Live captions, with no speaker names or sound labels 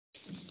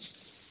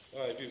All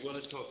right, we want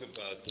to talk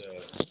about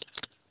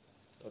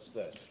what's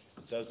that?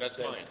 Does That's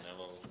the same, fine.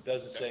 Now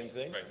does the same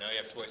thing? right, now you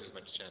have twice as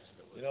much chance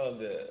of it. You know,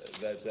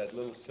 that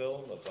little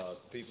film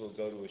about people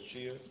go to a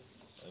shiur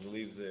and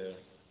leave their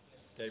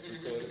tape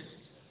recorder,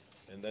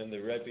 and then the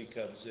Rebbe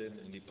comes in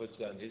and he puts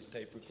on his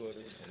tape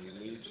recorder and he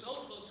leaves. It's an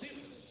old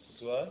Colosseum.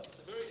 It's what? It's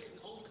a very it's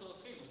an old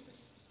Colosseum.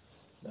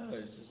 No,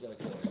 it's just like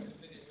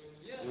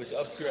it was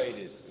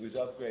upgraded. It was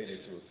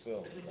upgraded to a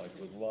film, like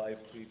with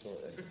live people.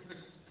 And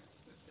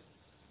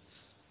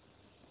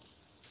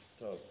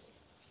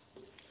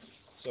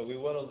so we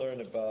want to learn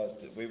about.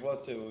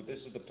 This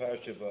is the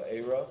parish of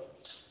Eira,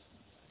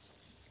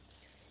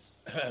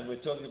 and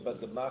we're talking about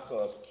the Makkah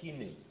of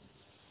Kinim.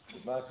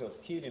 The Makkah of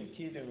Kinim.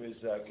 Kinim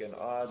is like an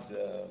odd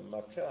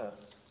Makkah.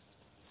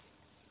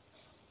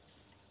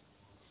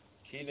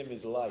 Kinim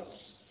is lice,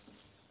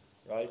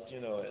 right?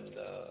 You know, and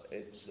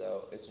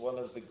it's one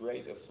of the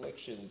great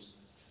afflictions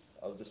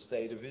of the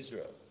state of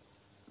Israel.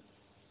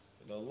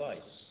 You know, lice.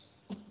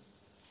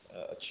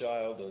 A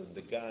child or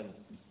the gan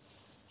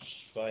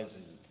finds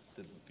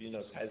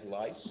has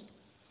lice,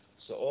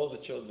 so all the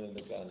children in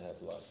the gan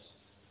have lice.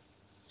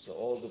 So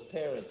all the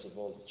parents of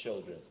all the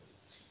children,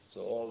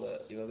 so all the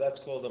that's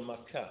called a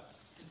makkah.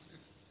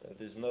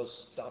 There's no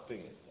stopping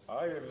it.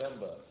 I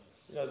remember,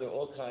 there are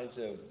all kinds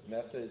of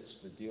methods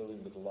for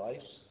dealing with lice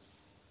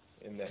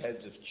in the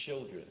heads of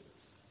children.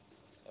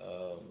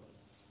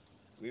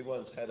 We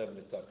once had a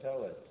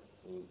metapelet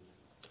who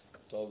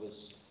told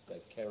us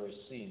that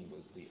kerosene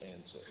was the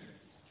answer.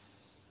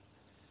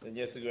 Then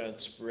you have to go around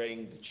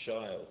spraying the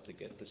child to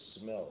get the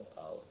smell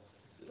out,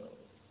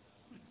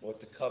 or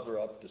to cover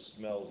up the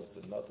smell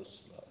with another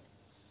smell.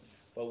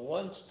 But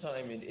once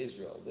time in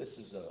Israel, this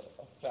is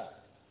a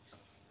fact,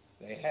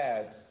 they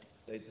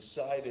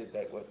decided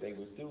that what they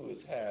would do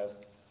is have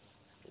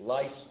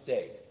lice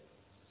day.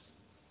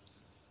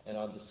 And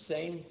on the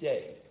same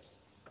day,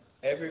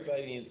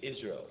 everybody in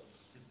Israel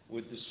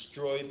would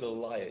destroy the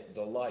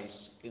lice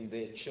in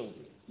their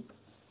children.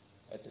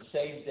 At the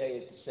same day,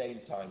 at the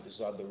same time. This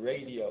was on the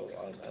radio,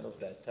 I don't know if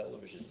they had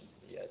television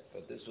yet,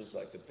 but this was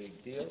like a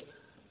big deal.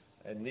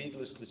 And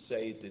needless to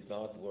say, it did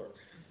not work.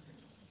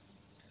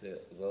 The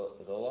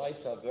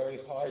lice are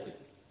very hardy.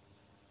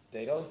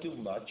 They don't do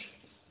much,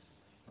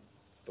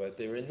 but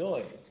they're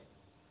annoying.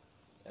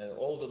 And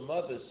all the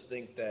mothers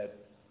think that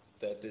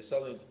there's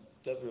some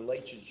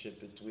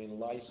relationship between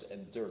lice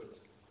and dirt,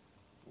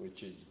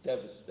 which is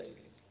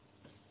devastating,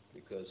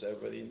 because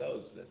everybody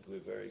knows that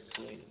we're very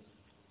clean.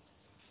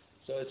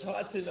 So it's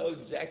hard to know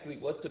exactly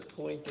what the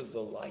point of the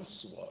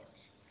lice was.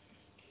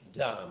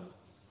 Dam.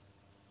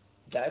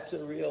 That's a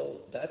real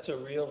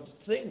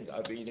thing.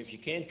 I mean, if you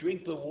can't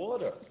drink the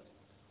water,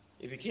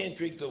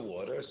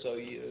 so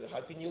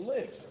how can you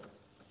live?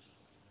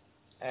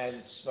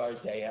 And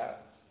Svardeya,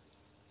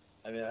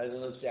 I mean, I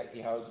don't know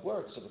exactly how it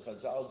works, so the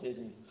Chazal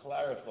didn't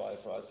clarify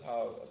for us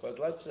how, but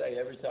let's say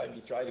every time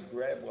you try to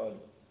grab one,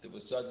 there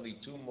was suddenly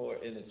two more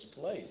in its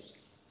place.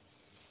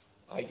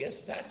 I guess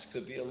that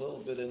could be a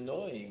little bit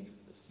annoying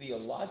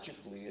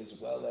theologically as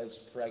well as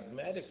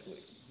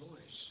pragmatically.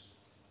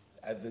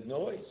 And the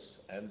noise.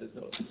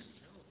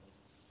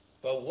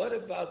 But what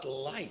about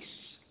lice?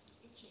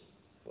 Itchy.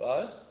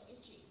 What?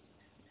 Itchy.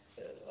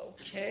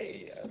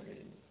 Okay, I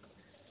mean,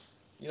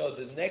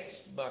 the next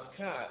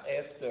makkah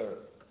after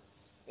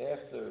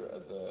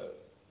the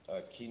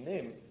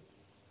kinim,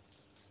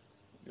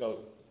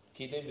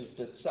 kinim is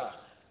the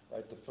tzach,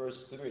 right? The first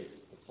three.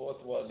 The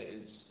fourth one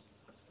is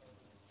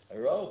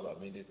arov. I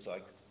mean, it's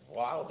like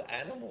wild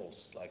animals,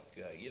 like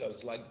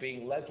it's like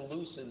being let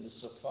loose in the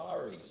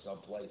safari some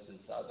places.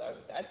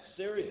 That's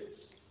serious.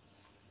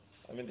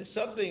 I mean, there's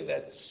something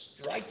that's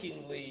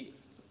strikingly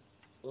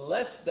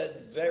less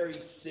than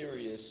very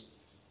serious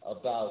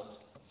about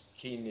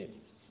kinim.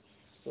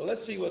 So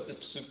let's see what the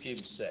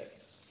psukim say.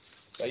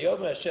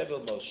 Vayomer Hashem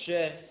el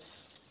Moshe,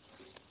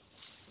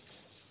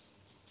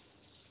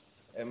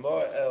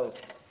 Emor el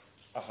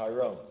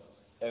Aharon,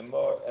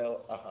 Emor el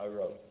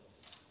Aharon.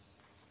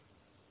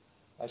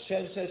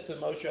 Hashem says to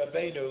Moshe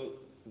Rabbeinu,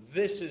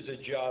 this is a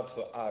job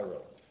for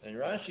Aaron. And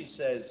Rashi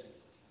says,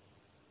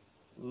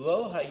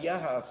 Lo hayah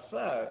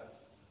hafar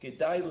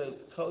kedai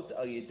lekot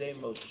al yedei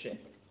Moshe.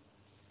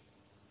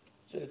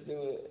 So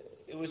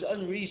it was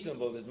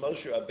unreasonable that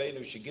Moshe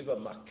Rabbeinu should give a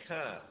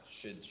makah,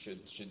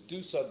 should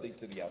do something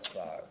to the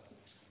afar.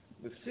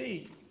 We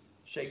see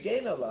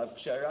shegen alav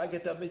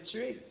k'sharaget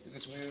ha-Mitzri,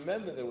 because we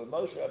remember that when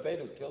Moshe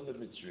Rabbeinu killed the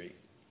Mitzri,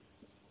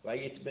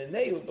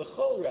 vayitmeneu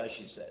b'chol,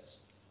 Rashi says.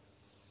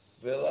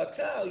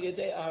 V'lakal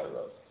yedei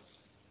Aharon.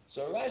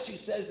 So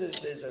Rashi says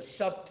that there's a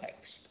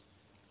subtext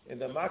in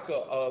the makkah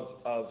of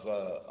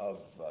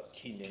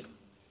Kinim,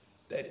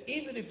 that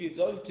even if you're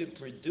going to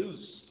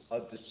produce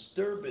a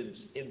disturbance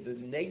in the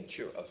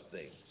nature of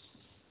things,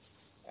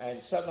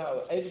 and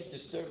somehow any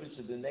disturbance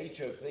in the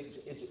nature of things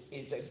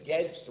is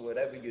against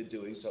whatever you're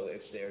doing, so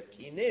if they're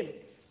Kinim,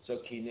 so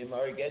Kinim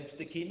are against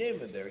the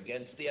Kinim, and they're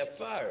against the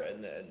Afar,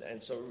 and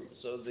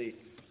so the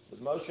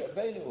Moshe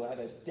Rabbeinu, who had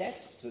a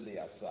debt to the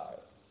Afar,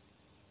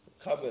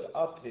 covered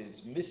up his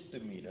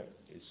misdemeanor,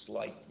 his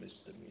slight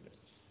misdemeanor,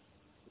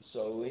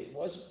 So it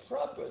wasn't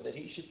proper that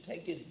he should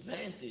take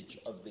advantage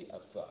of the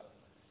afar.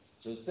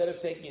 So instead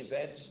of taking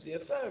advantage of the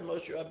afar,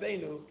 Moshe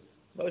Rabbeinu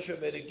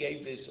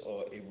gave this,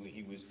 or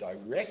he was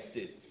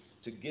directed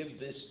to give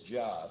this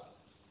job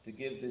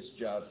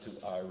to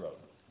Aaron.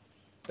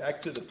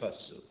 Back to the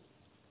pasuk.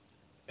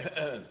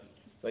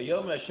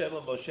 Vayom Hashem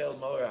Moshe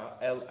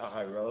el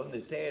Aharon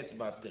Niteet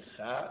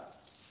Maticha.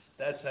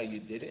 That's how you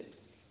did it.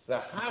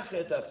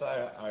 V'hachet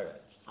afar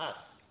haaretz.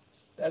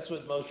 That's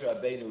what Moshe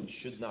Rabbeinu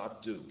should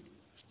not do,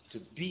 to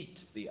beat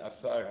the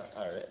afar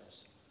haaretz.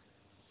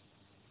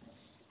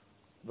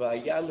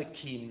 V'haya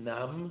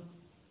lekinam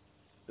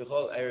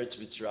b'chol eretz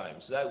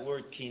Mitzrayim. So that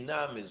word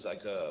kinam is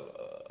like a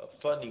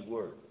funny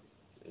word,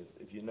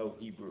 if you know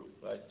Hebrew,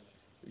 right?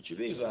 It should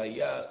be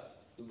v'haya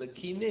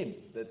lekinim,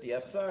 that the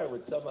afar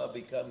would somehow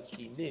become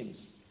kinim.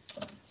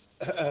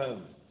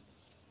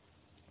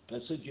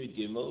 Pasuk Yud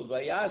Gimel,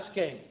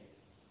 v'yaskem.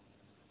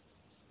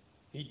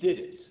 He did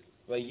it.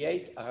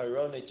 Vayet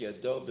Aharon et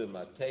yado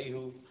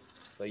b'matehu,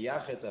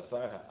 v'yachet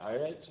afar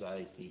haaretz,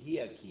 v'aytihi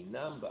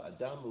akinam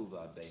ba'adam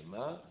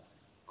u'ba'beima,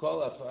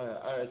 kol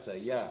afar haaretz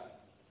haya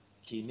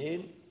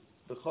kinim,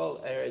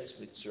 b'chol eretz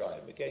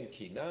Mitzrayim. Again,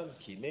 kinam,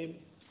 kinim,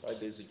 right,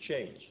 there's a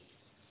change.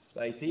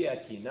 V'aytihi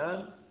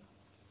akinam,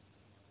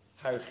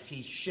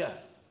 harchisha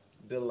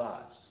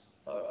bilas.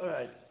 All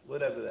right,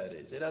 whatever that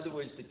is. In other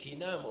words, the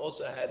kinam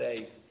also had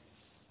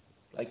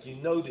like you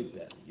noted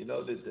them. You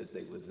noted that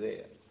they were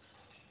there.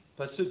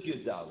 Pasuk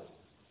Yudalit.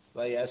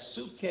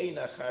 Vayasu kein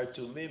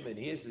achartumim, and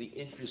here's the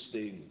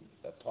interesting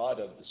part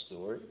of the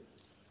story.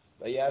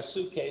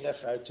 Vayasu kein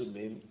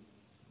achartumim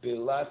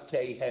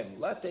bilatehem.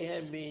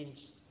 Latehem means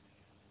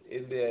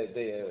in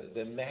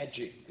the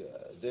magic,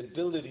 the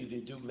ability to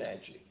do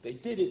magic. They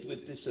did it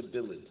with this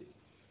ability.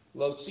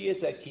 Lo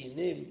tziet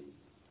akinim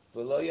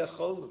v'lo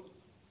yacholu.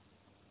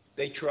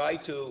 They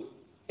tried to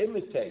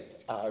imitate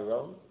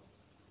Aaron,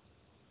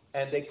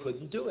 and they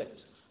couldn't do it.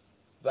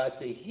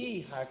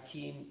 V'atehi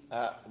akinam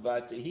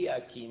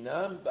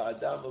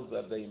ba'adam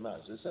u'ba'beima.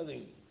 So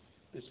something,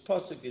 this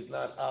pasuk is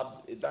not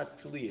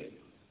clear.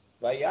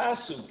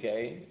 Vayasu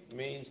kein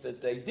means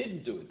that they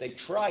didn't do it. They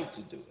tried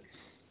to do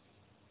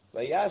it.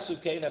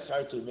 Vayasu kein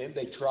achartumim.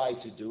 They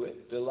tried to do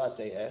it.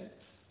 Bilatehem,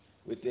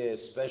 with their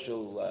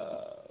special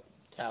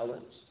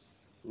talents.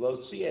 Lo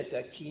tziet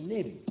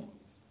akinim.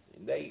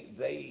 They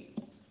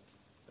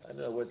I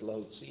don't know what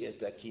lo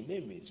tziet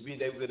akinim means. I mean,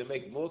 they were going to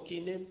make more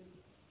kinim.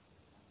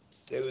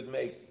 They would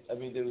make. I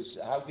mean, there was.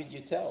 How could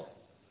you tell?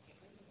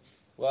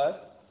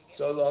 What?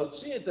 So lo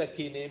tziet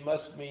akinim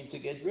must mean to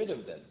get rid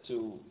of them.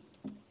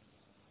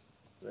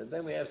 And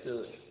then we have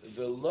to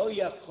v'lo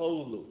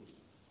yacholu.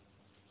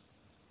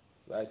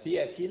 V'ati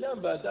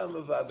akinam ba'adam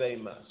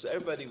u'ba'beima. So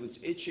everybody was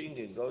itching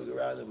and going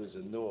around and was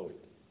annoyed.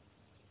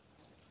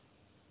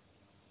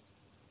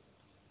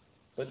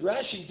 But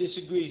Rashi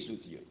disagrees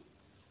with you.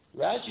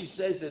 Rashi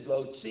says that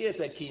lo tziet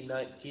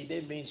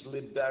akinim means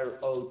libar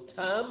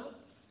otam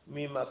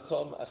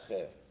mimakom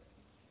acher.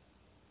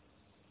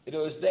 In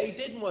other words, they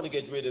didn't want to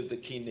get rid of the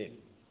kinim.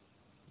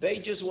 They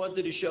just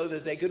wanted to show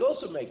that they could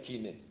also make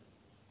kinim.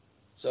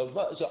 So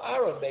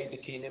Aaron made the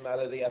kinim out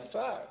of the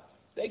afar.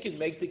 They can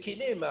make the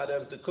kinim out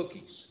of the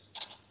cookies.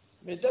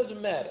 I mean, it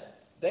doesn't matter.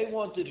 They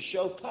wanted to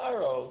show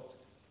Paro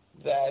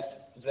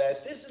that this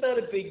is not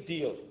a big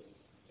deal.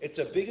 It's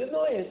a big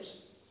annoyance,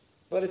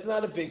 but it's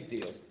not a big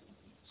deal.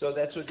 So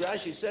that's what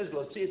Rashi says,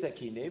 Lo tziet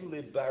hakinim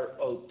libar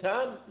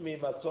otam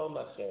mimakom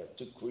acher,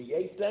 to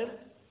create them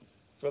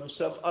from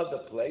some other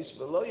place,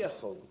 v'lo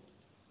yachol.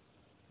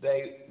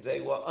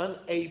 They were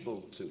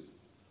unable to.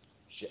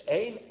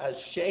 She'ein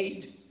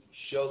ashed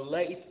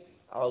sholeit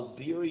al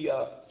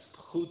birya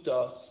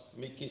pchuta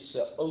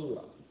mikisa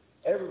ora.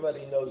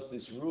 Everybody knows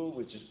this rule,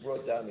 which is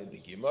brought down in the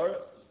Gemara.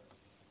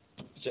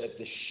 So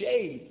the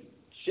shade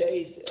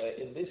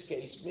in this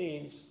case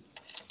means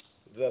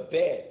the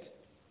bad,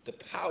 the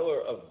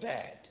power of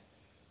bad.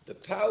 The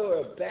power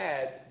of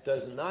bad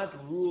does not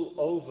rule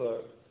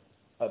over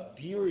a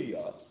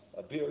birya.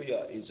 A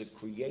birya is a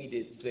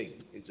created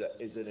thing.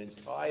 Is an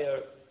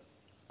entire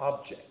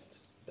object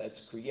that's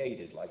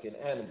created, like an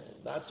animal,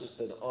 not just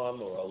an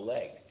arm or a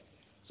leg.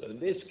 So in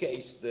this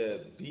case,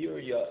 the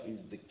birya is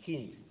the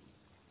king,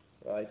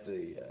 right?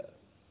 The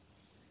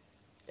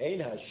Ein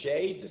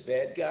Hashade, the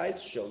bad guys,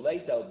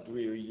 Sholeit al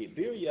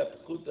birya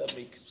pchuta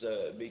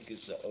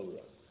mikisa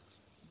ora.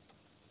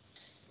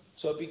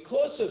 So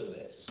because of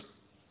this,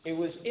 it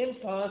was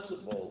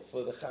impossible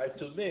for the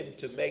Chartumim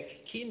to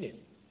make kinim,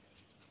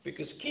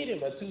 because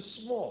kinim are too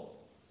small.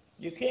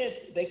 They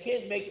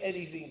can't make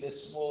anything that's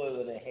smaller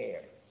than a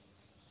hair.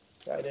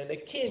 Right? And a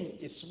kin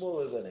is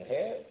smaller than a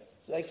hair,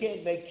 so they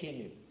can't make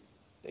kinim.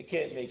 They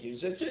can't make it.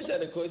 So it turns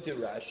out, according to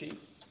Rashi,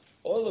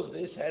 all of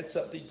this had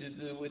something to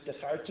do with the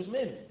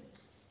Chartumim,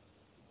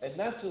 and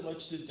not so much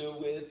to do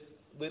with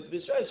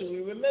Mitzrayim. So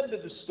we remember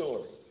the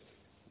story.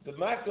 The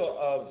Mako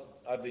of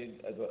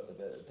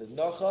the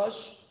Nachash,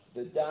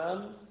 the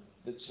Dam,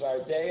 the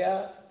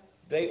Tzvardeya,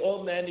 they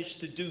all managed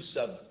to do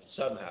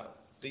somehow,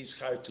 these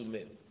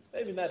Chartumim.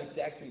 Maybe not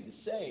exactly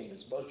the same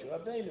as Moshe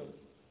Rabbeinu,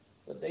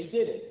 But they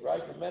did it,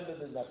 right? Remember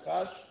the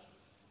Nachash?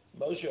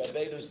 Moshe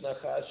Rabbeinu's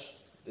Nachash,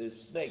 the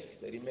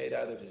snake that he made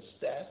out of his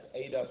staff,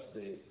 ate up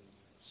the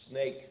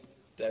snake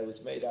that was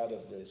made out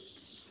of the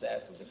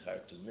staff of the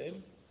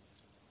Chartumim.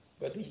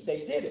 But they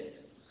did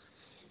it.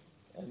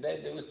 And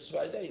then there was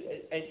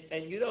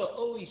and you don't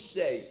always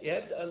say, you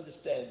have to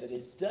understand that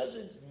it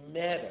doesn't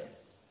matter.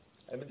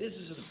 I mean, this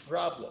is the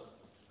problem.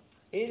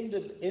 In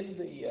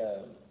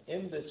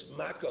this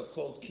makkah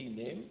called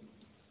Kinim,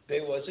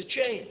 there was a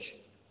change.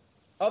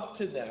 Up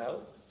to now,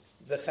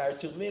 the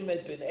Chartumim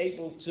had been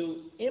able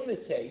to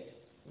imitate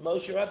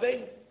Moshe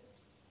Rabbeinu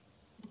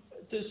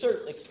to a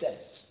certain extent.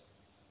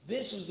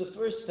 This was the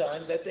first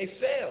time that they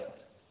failed.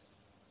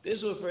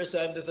 This was the first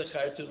time that the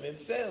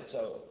Chartumim failed.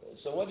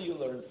 So what do you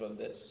learn from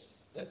this?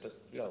 That the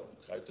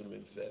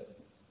Chartumim failed.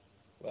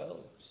 Well,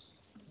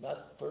 it's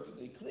not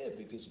perfectly clear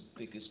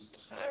because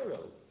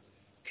Paro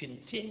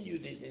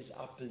continued in his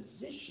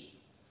opposition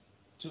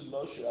to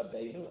Moshe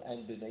Rabbeinu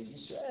and Bnei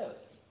Yisrael.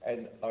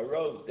 And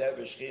Arov,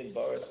 Dever, Shchin,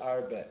 Barat,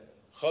 Arba,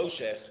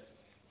 Choshech,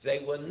 they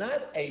were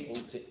not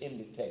able to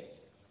imitate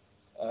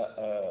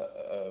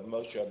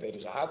Moshe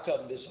Rabbeinu. So how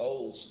come this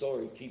whole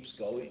story keeps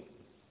going?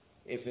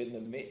 If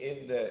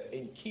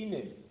in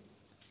Kinim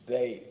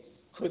they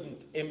couldn't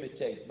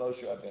imitate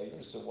Moshe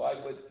Rabbeinu, so why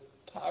would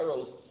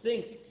Paro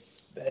think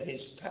that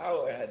his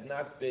power had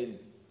not been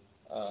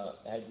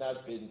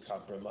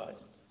compromised?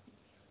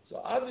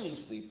 So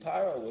obviously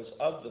Paro was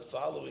of the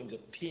following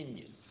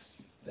opinion,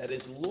 that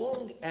as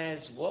long as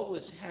what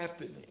was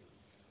happening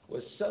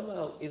was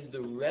somehow in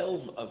the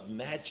realm of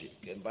magic,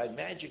 and by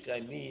magic I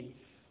mean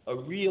a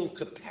real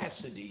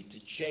capacity to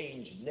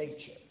change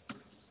nature,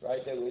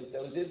 right? That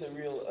was in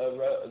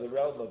the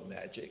realm of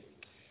magic.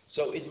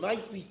 So it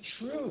might be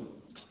true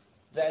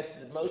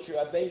that Moshe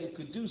Rabbeinu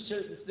could do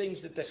certain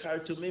things that the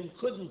Chartumim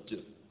couldn't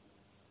do.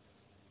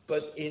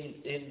 But in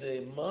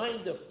the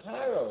mind of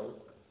Paro,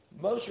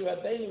 Moshe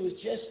Rabbeinu was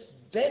just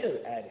better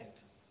at it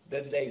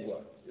than they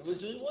were. It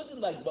wasn't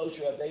like Moshe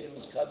Rabbeinu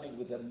was coming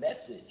with a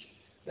message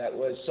that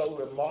was so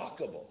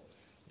remarkable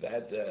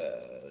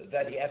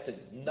that he had to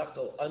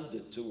knuckle under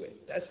to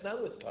it. That's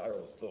not what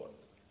Paro thought.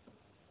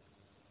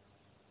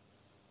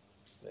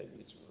 Maybe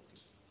it's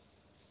working.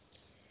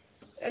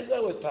 That's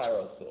not what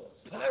Paro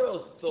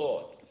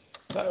thought.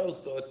 Paro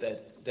thought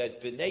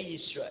that Bnei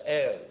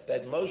Yisrael,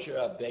 that Moshe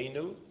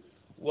Rabbeinu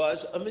was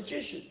a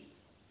magician.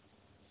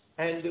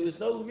 And there was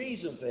no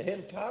reason for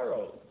him,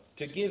 Paro,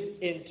 to give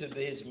in to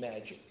his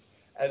magic.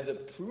 And the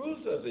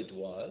proof of it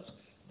was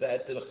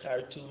that the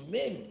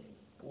Chartumim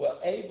were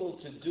able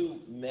to do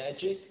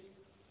magic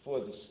for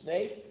the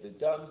snake, the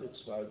dam, the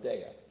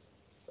tzvardeya.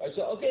 Right?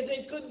 So, okay,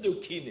 they couldn't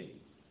do kinim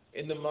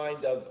in the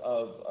mind of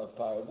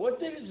Paro. What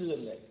difference does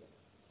it make?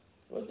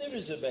 What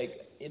difference does it make?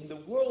 In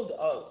the world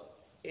of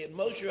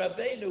Moshe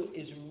Rabbeinu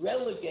is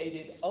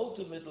relegated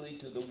ultimately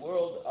to the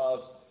world of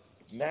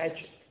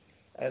magic.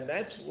 And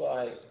that's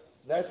why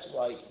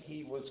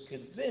he was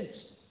convinced,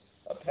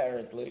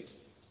 apparently,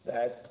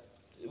 that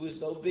it was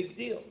no big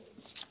deal.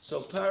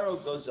 So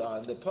Paro goes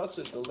on, the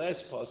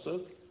last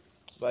pasuk,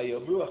 by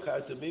Yomru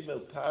Achartumim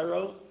el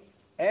Paro,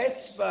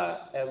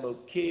 Etzva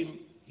Elokim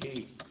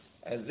Hi.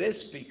 And this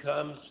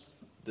becomes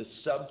the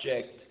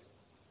subject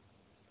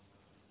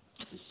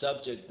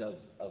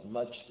of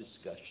much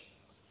discussion.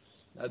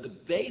 Now the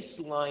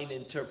baseline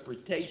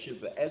interpretation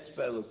for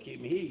Etzva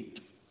Elokim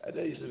Hi,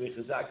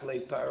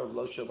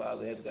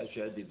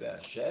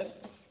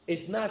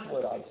 it's not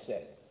what I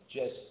said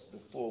just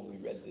before we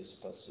read this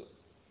pasuk,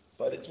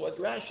 but it's what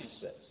Rashi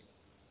says.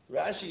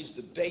 Rashi is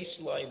the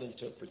baseline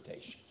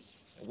interpretation.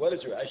 And what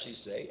does Rashi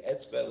say?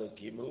 Etzva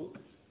Elokimu,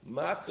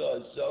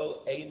 Maka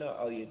zo eina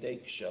al yedei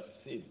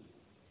kshafim,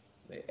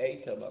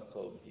 me'eta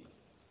makom hi.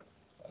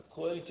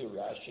 According to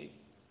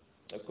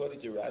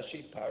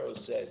Rashi,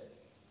 Paro said,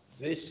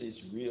 this is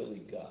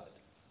really God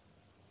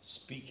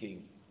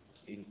speaking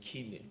in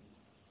Kinim,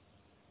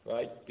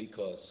 right?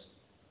 Because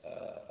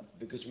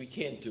we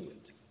can't do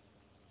it.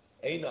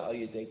 Eina al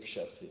yedei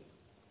kshafim.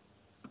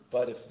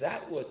 But if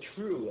that were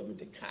true, I mean,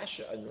 the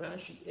kasha on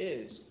Rashi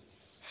is,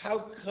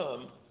 how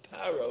come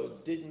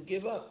Paro didn't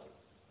give up?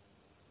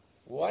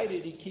 Why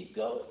did he keep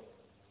going?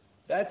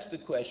 That's the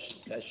question.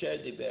 Kasher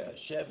diber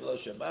Hashem lo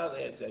shema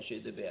lehem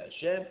kasher diber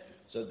Hashem.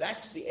 So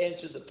that's the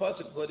answer to the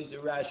pasuk according to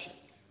Rashi.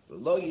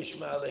 Lo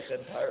yishma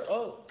lechem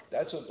Paro.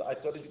 That's what I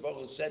thought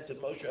Baruch said to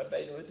Moshe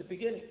Rabbeinu at the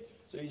beginning.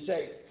 So you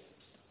say,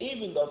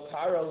 even though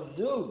Paro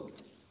knew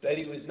that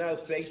he was now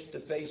face to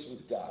face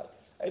with God,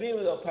 and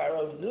even though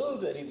Paro knew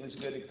that he was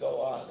going to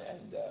go on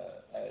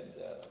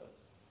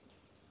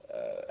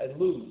and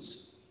lose,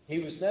 he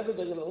was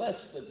nevertheless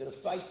going to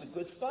fight the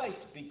good fight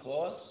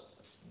because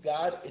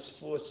God is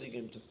forcing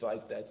him to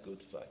fight that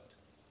good fight,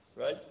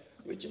 right?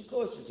 Which, of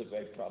course, is a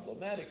very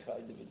problematic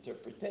kind of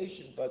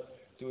interpretation, but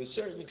to a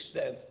certain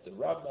extent, the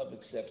Rambam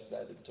accepts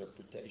that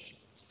interpretation.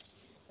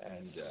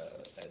 And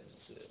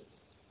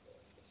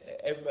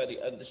everybody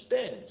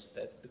understands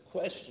that the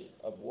question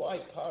of why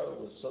Paro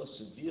was so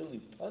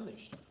severely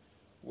punished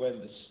when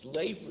the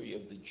slavery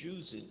of the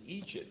Jews in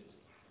Egypt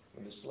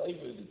when the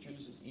slavery of the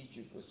Jews in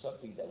Egypt was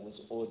something that was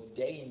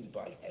ordained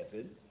by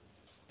heaven,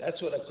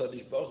 that's what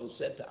HaKadosh Baruch Hu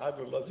said to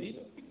Avram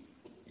Avinu.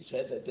 He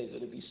said that they're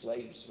going to be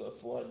slaves for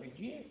 400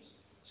 years.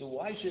 So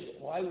why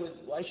should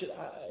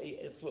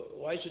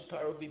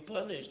Paro be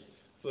punished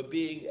for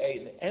being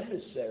an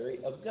emissary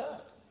of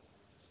God?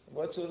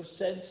 What sort of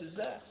sense is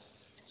that?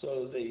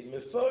 So the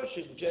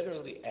Mefarshim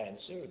generally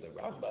answer, the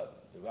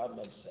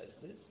Rambam says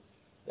this,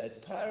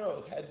 that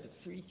Paro had the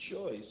free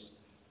choice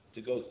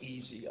to go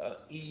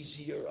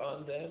easier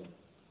on them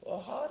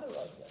or harder on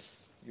them.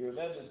 You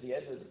remember at the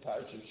end of the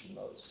Parashat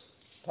Shemos,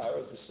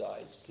 Paro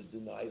decides to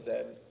deny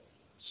them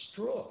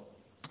straw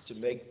to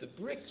make the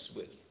bricks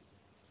with,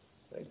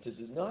 right? To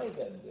deny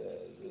them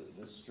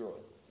the straw.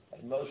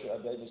 And Moshe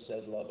Rabbeinu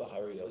said, Lama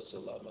Hariyos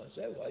Lama. I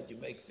said, why'd you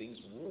make things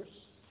worse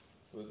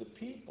for the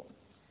people?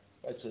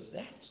 Right, so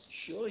that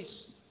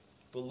choice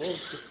belongs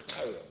to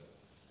Paro.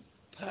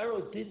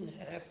 Paro didn't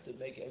have to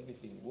make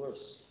everything worse.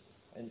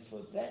 And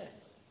for that,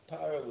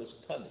 Paro was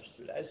punished.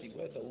 But as he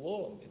went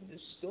along in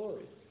this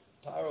story,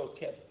 Paro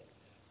kept,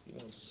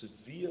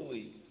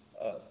 severely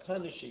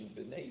punishing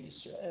Bnei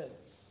Yisrael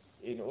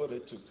in order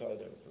to kind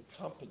of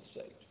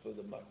compensate for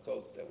the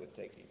makot that were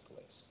taking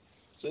place.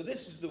 So this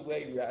is the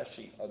way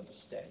Rashi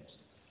understands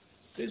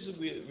it. This is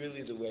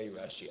really the way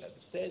Rashi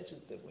understands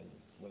it, that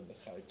when the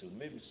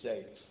Chartumim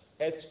say,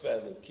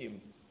 Etzba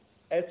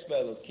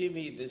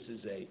Elokimi, this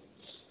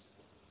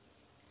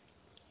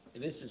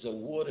is a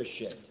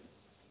watershed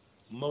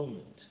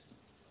moment,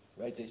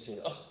 right? They say,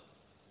 oh,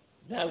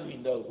 now we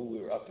know who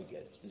we're up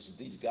against.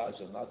 These guys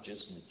are not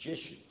just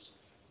magicians,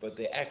 but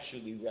they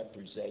actually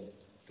represent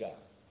God.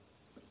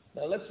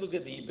 Now let's look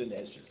at the Ibn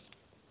Ezra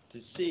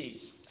to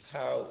see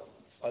how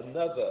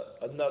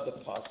another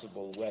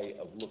possible way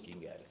of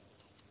looking at it.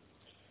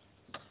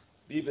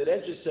 The Ibn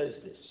Ezra says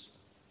this.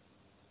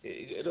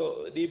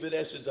 The Ibn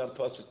Ezra is on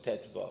Pasuk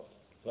Tetvav.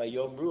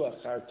 Vayomru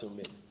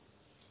achartumim.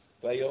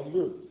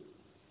 Vayomru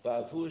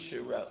ba'avu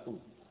shera'u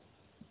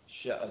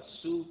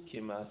she'asu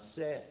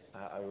kimaseh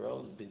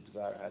ha'aron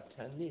b'dvar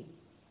hatanin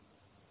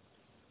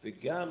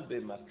v'gam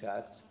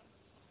b'makat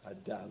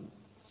adam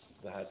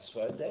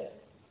v'hatzvardeh.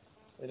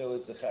 In other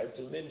words, the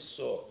Chartumim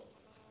saw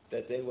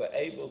that they were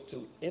able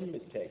to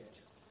imitate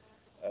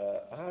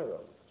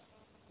Aaron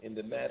in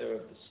the matter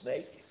of the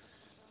snake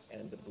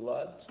and the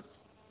blood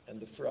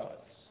and the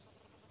frogs.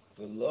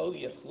 V'lo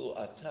yachlu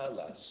ata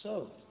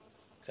la'asot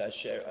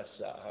kasher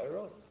asa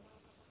Aaron.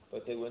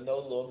 But they were no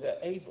longer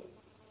able.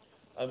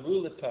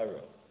 Amru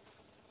leParo,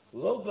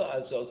 lo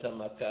ba'azot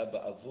ha'makah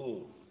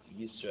ba'avur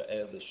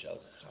Yisrael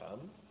l'shalcham,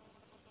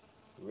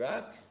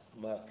 rak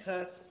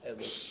makat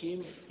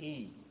Elokim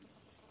hi.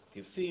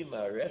 Kifi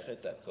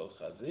ma'arechet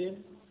ha'kochavim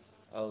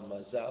al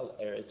mazal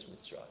eretz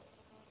Mitzrayim.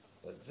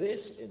 But this,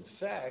 in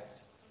fact,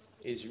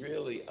 is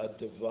really a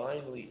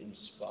divinely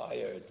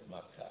inspired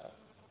makar.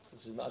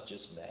 This is not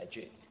just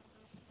magic,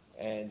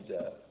 and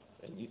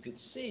you could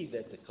see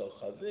that the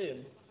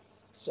kochavim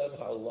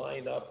somehow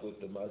line up with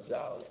the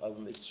mazal of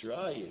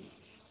Mitzrayim,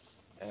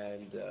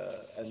 and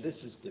this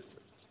is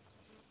different.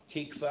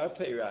 Kikvar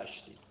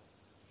peirashti,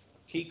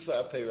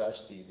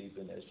 the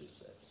Ibn Ezra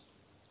says.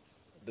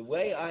 The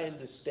way I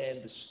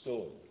understand the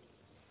story,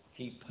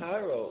 Ki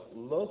Paro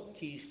lo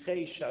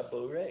tichei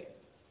shaborei.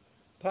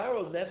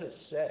 Paro never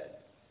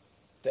said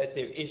that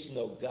there is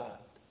no God,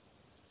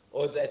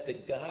 or that the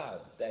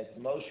God that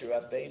Moshe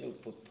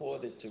Rabbeinu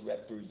purported to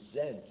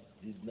represent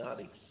did not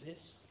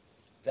exist.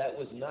 That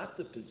was not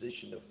the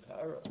position of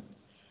Paro.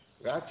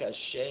 Rak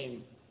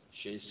Hashem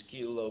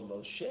she'eskilo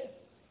Moshe.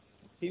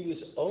 He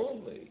was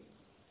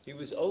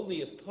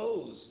only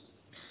opposed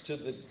to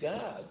the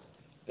God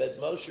that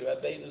Moshe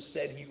Rabbeinu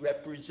said he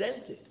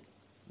represented.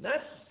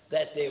 Not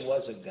that there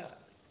was a God.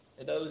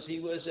 In other words, he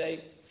was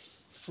a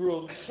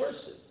frum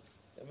person.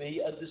 I mean,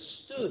 he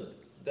understood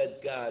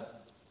that God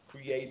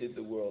created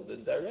the world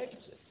and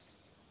directs it.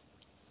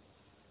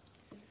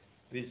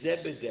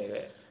 V'zeh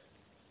b'derech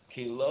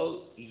ki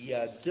lo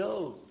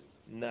yado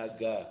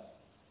naga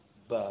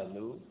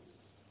banu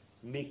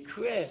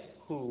mikre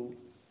hu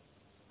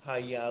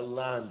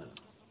hayalanu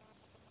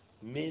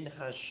min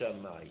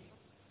hashamayim.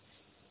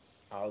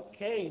 Al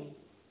kain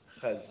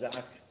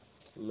chazak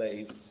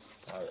leiv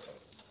Paro.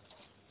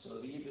 So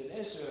the Ibn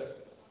Ezra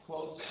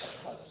quotes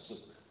a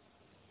pasuk.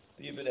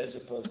 The Ibn Ezra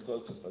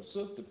quotes a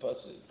pasuk. The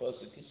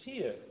pasuk is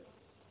here.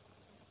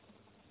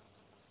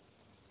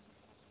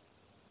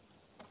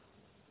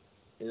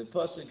 And the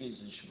pasuk is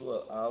in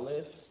Shmuel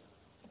Aleph,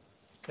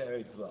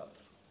 Perek Vav.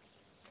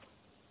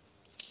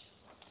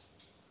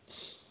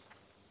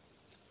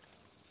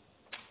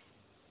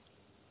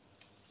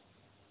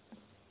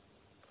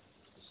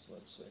 Just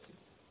 1 second.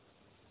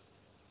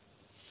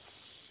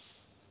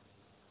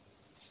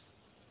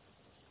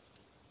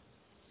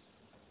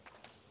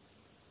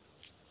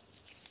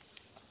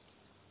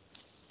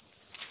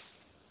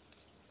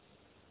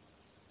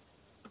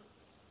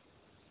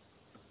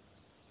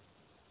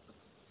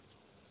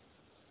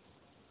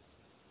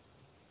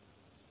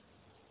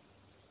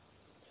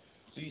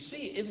 So you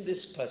see in this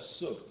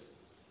pasuk,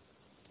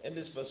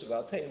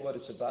 I'll tell you what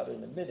it's about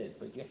in a minute,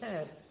 but you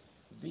have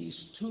these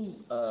two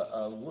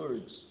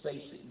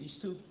these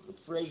two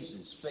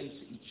phrases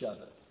face each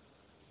other,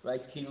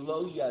 right?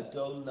 Kilo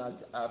yado nag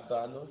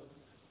abanu,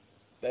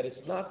 that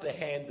it's not the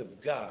hand of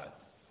God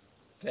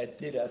that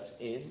did us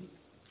in,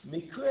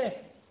 mikre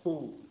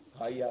hu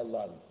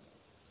hayalan,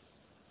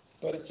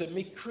 but it's a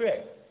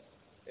mikre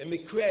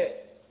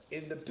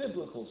in the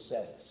biblical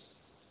sense,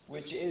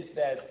 which is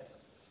that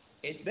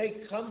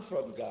they come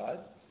from God,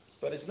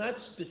 but it's not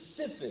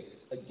specific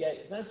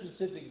against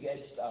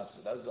us.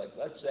 And I was like,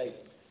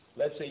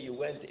 let's say you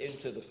went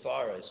into the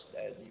forest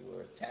and you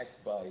were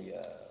attacked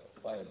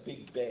by a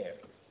big bear.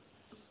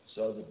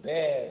 So the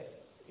bear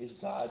is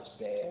God's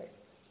bear,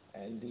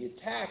 and the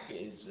attack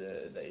is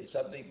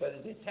something,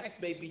 but the attack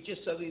may be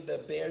just something the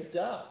bear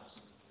does.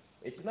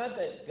 It's not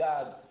that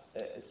God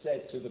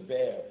said to the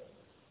bear,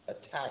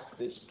 attack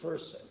this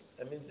person.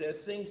 I mean, there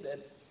are things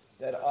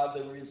that are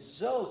the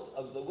result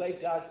of the way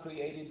God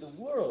created the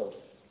world,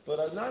 but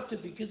are not to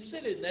be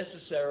considered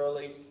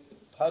necessarily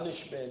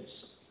punishments,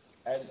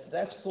 and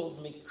that's called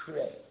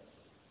mikre.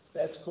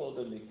 That's called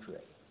a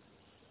mikre.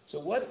 So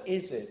what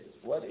is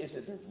it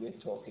that we're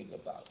talking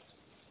about?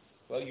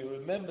 Well, you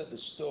remember the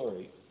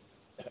story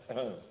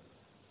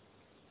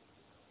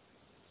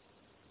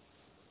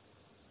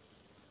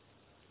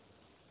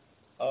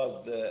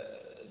of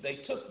they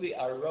took the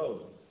Aron,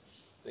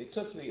 they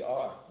took the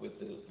ark with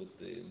the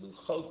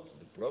luchot,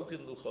 the broken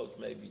luchot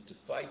maybe, to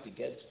fight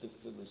against the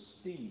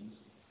Philistines,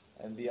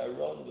 and the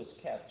Aron was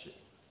captured,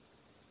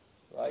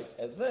 right?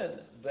 And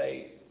then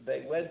they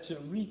went to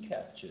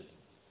recapture,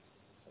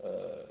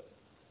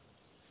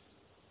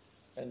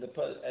 and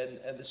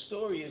the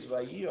story is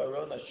Vayi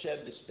Aron Hashem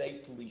b'stei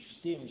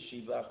Plishtim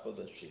shiva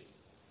chodashim,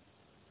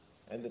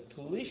 and the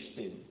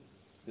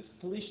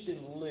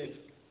Plishtim lived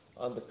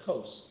on the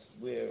coast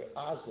where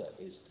Gaza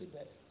is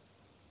today,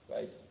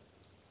 right?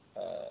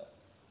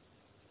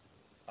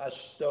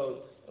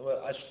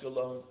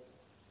 Ashkelon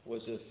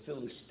was a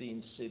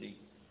Philistine city,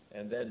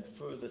 and then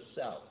further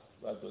south,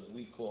 right, what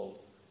we call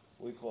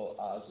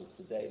Gaza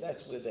today,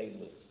 that's where they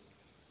lived.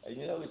 And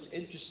you know, it's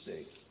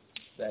interesting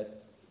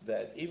that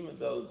even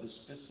though the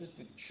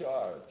specific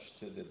charge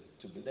to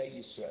Bnei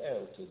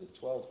Yisrael, to the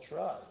 12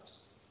 tribes,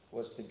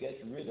 was to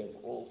get rid of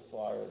all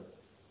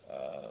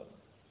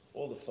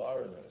the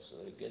foreigners,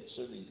 so to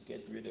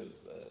get rid of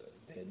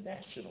their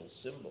national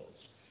symbols,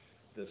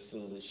 the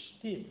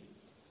Philistines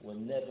were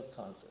never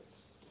conquered.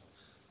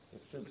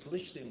 The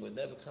Philistines were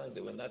never conquered.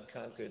 They were not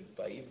conquered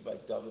even by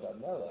David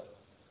HaMelech,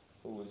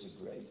 who was a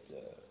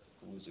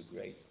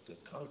great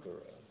conqueror,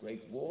 a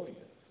great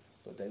warrior,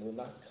 but they were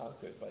not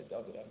conquered by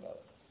David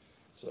HaMelech.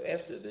 So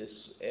after this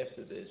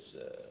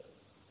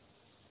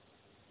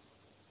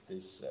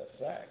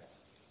fact,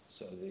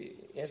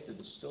 after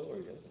the story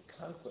of the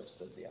conquest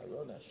of the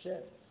Aron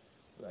Hashem,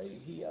 right?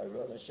 He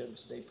Aron Hashem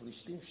stay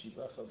Plishtim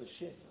Shiva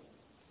Chavashim.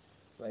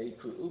 Right?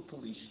 Kru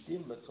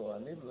Plishtim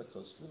leKohanim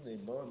lekosfun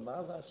neimor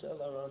malas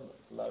el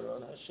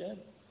Aron Hashem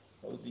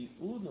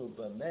odiunu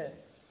b'meh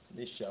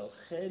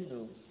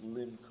nishalchenu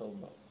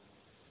limkomo.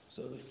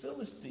 So the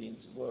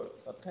Philistines were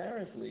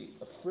apparently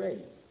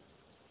afraid.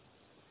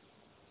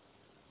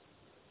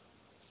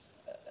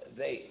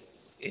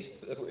 In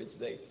other words,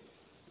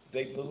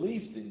 they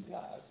believed in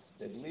God.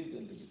 They believed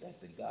that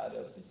the God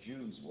of the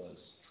Jews was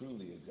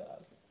truly a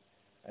God.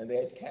 And they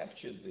had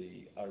captured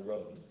the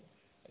Aron.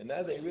 And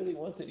now they really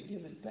wanted to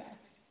give it back.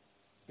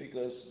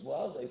 Because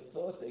while they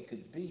thought they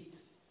could beat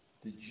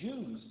the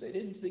Jews, they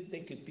didn't think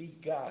they could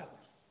beat God.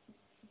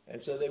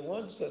 And so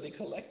they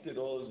collected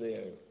all of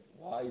their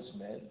wise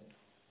men.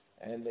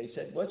 And they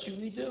said, what should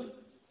we do?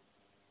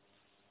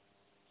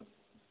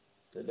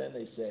 So then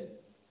they said,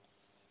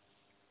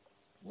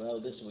 well,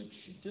 this is what you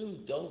should do.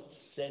 Don't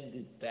send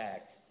it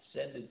back.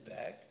 Send it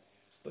back.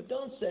 But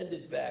don't send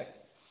it back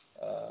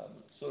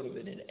sort of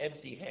in an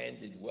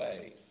empty-handed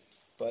way.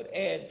 But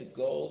add the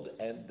gold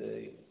and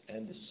the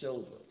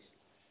silver.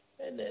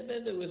 And then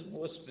there was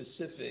more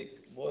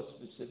specific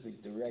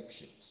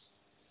directions.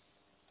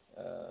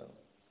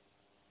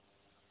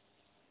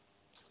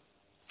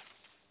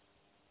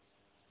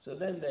 So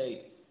then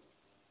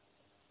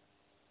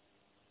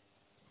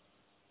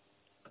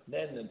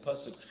in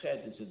Pasuk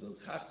Chet it says,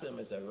 "L'chachtem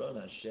et Aron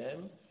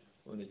Hashem,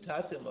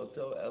 u'nitatem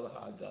oto el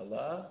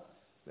ha'agala,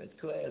 v'et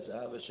klei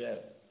hazahav asher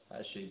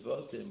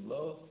hashevotem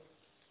lo,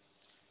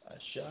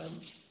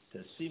 Hashem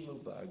tasimu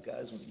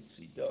ba'agaz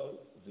mitzido,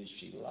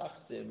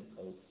 v'shilachtem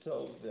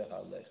oto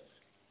v'halech."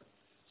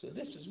 So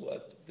this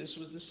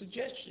was the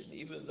suggestion.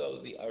 Even though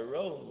the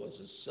Aron was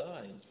a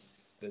sign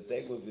that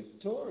they were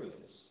victorious,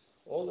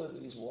 all of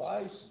these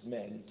wise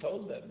men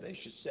told them they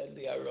should send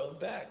the Aron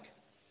back.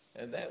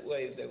 And that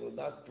way they will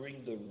not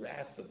bring the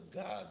wrath of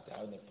God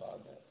down upon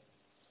them.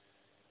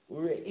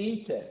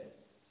 Ure'ite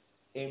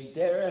im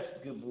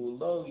derech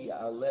gebulo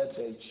ya'aleh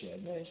beit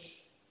shemesh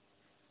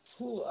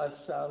hu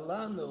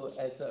asalanu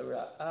et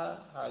ha'ra'ah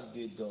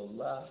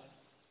ha'gedolah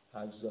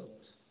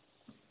hazot.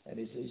 And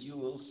he says, you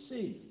will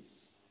see,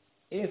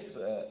 if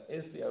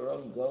the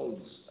Aron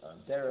goes on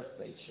derech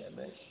beit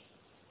shemesh,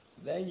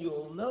 then you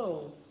will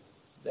know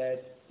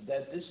that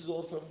that this is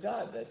all from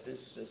God, that this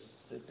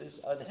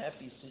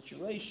unhappy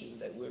situation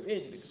that we're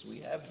in, because we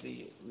have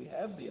the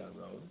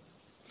Aron.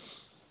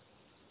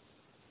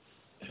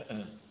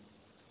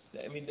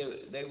 I mean,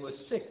 they were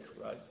sick,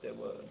 right? They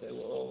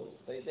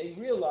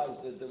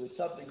realized that there was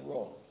something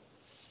wrong.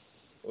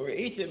 Or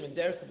itim in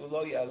derech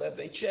v'lo yaleh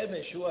beit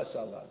shemesh hu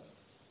asalan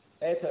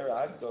et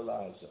hara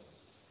gdola hazot.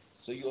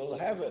 So you'll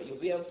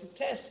be able to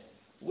test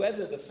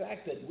whether the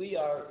fact that we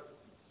are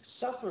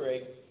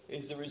suffering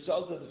is the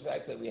result of the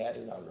fact that we had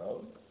an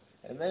Aron.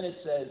 And then it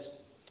says,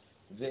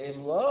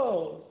 ve'im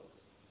lo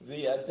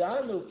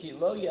v'yadanu ki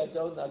lo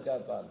yado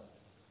nagaban.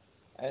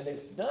 And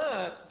if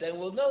not, then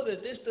we'll know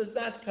that this does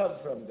not come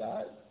from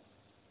God.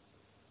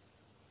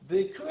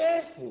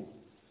 V'krehu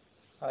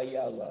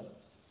hayalan.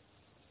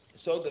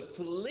 So the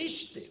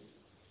Pelishtim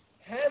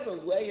have a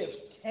way of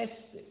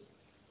testing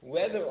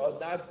whether or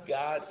not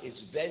God is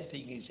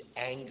venting his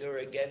anger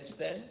against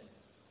them,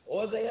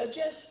 or they are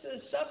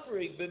just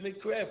suffering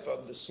b'mikreh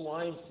from the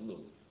swine flu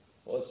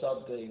or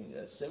something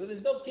similar.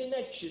 There's no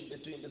connection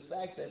between the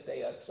fact that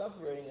they are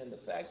suffering and the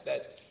fact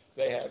that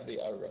they have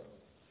the Aron.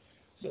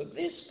 So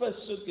this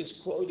pasuk is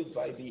quoted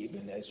by the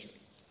Ibn Ezra.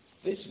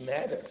 This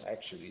matter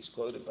actually is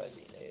quoted by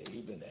the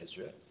Ibn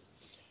Ezra.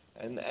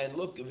 And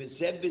look,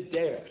 v'zeh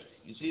b'derech.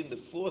 You see in the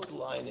fourth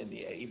line in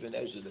the Ibn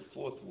Ezra, the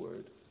fourth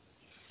word.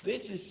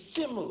 This is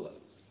similar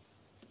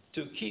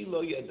to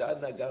Kilo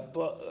Yado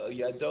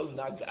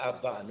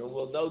Nagaban, who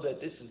will know that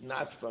this is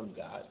not from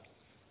God.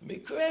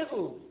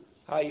 Mikrehu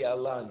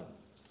Hayalanu,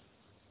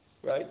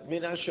 right?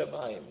 Min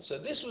Hashamayim. So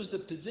this was the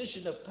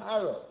position of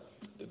Paro.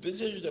 The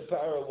position of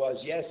Paro was,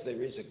 yes,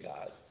 there is a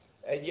God,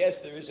 and yes,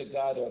 there is a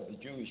God of the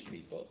Jewish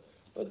people,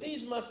 but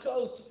these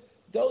makot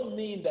don't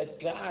mean that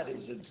God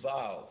is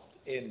involved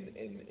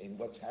in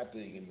what's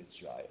happening in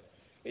Mitzrayim.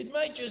 It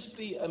might just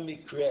be a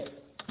mikreh.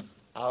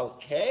 Al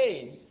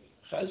Kain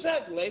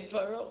Chazak Le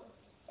Paro,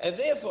 and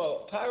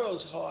therefore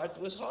Paro's heart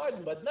was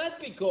hardened, but not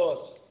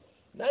because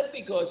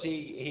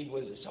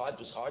his heart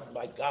was hardened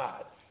by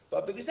God,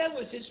 but because that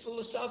was his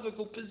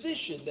philosophical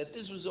position that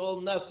this was all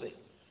nothing.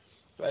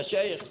 And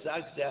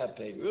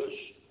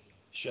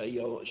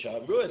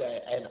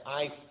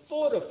I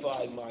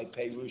fortify my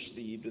Perush,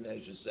 the Ibn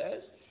Ezra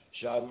says,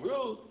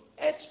 Shamru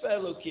Etzba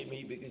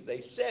Elokimi, because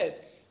they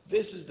said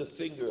this is the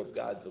finger of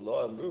God. The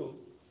law Amru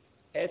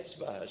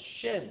Etzba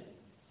Hashem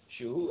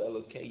Shehu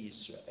Elokei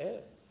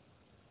Yisrael.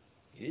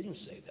 He didn't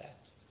say that.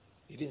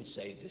 He didn't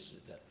say this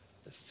is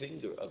the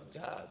finger of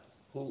God,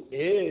 who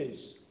is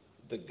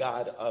the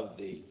God of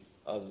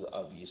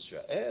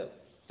Yisrael.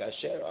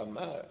 Kasher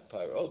Amar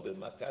Paro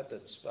b'Makat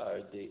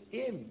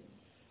Tzfardeim,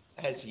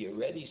 as he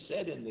already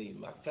said in the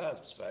Makat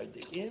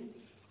Tzfardeim,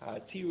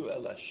 Ha'atiru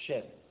El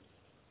Hashem,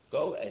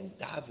 go and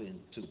daven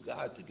to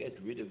God to get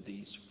rid of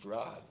these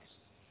frogs.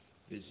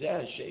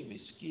 V'zeh Hashem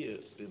iskir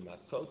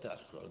b'Makot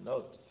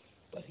Achronot,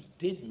 but he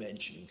did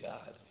mention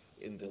God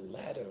in the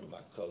latter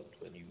Makot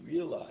when he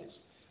realized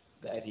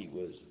that he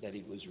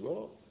was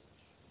wrong.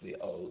 The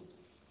old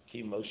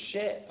Ki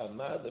Moshe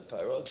Amar the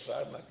Parod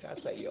Far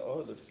Makat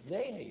Yaor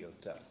Lefnei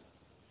Hayotam,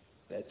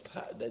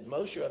 that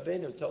Moshe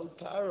Rabbeinu told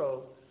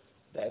Paro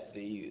that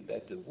the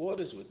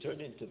waters would turn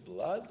into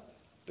blood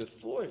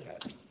before it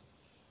happened.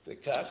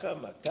 V'kacha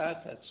Makat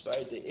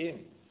Hatzvardeim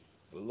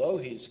v'lo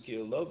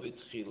hizkir lo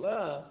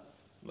b'tchila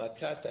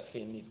Makat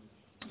Hachinim.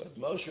 But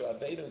Moshe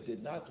Rabbeinu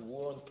did not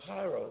warn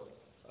Paro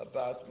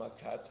about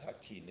Makat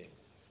Hakinim.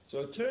 So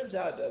it turns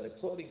out that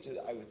according to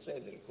the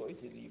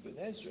Ibn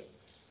Ezra,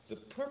 the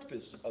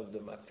purpose of the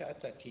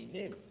Makat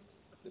Hakinim,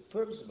 the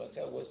purpose of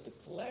Makat was to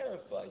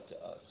clarify to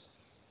us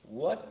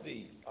what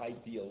the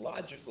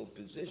ideological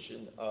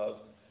position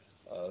of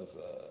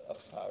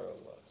Paro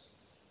was.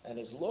 And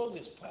as long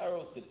as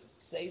Paro could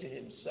say to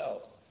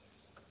himself,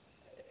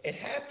 it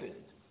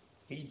happened,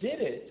 he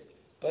did it,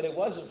 but it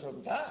wasn't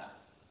from God.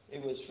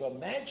 It was from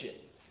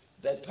magic,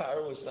 that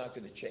Paro was not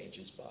going to change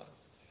his mind.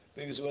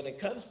 Because when it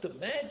comes to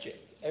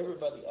magic,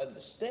 everybody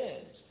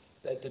understands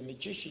that the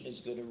magician is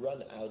going to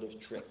run out of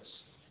tricks.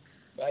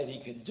 Right? He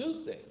can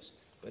do things,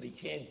 but he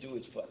can't do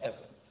it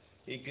forever.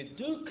 He could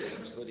do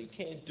things, but he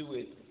can't do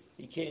it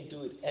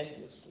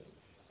endlessly.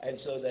 And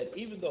so that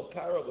even though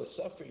Paro was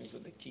suffering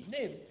from the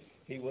kinim,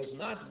 he was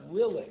not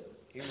willing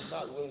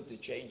to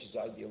change his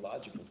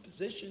ideological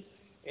position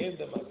in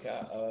the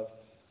Makkah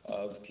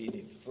of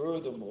kinim.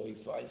 Furthermore, he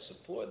finds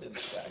support in the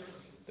fact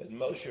that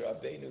Moshe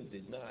Rabbeinu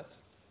did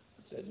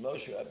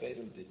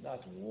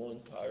not warn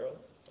Paro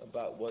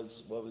about what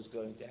was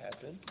going to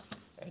happen,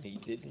 and he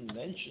didn't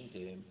mention to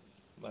him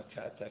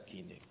Makat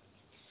Hakinim.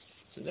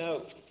 So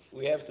now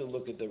we have to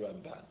look at the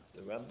Ramban.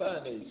 The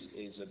Ramban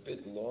is a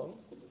bit long,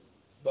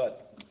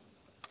 but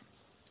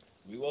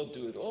we won't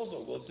do it all,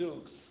 but we'll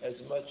do as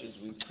much as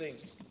we think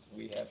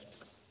we have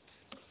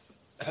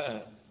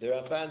to. The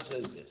Ramban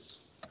says this.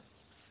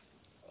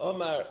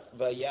 Omar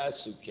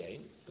Vayasu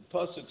Kain, the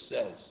Pasuk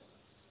says,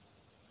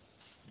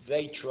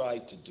 they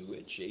tried to do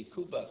it.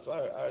 Sheiku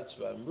Bafar Arts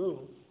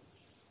Vamru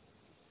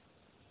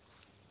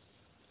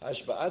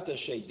השפעת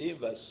השדים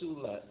ועשו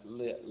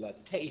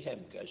לתיהם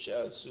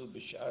כאשר עשו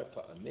בשאר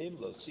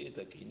פעמים להוציא את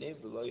הכינים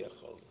ולא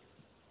יכולו.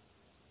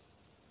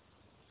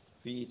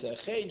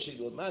 וייתכן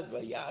שילמד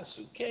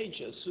ויעשו כן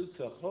שעשו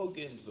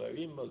כהוגן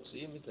דברים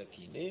מוציאים את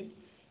הכינים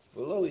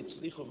ולא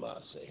הצליחו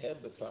מעשיהם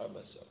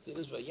בפרנסות. It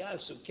is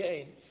ויעשו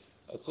כן,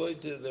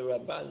 according to the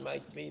Ramban,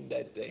 might mean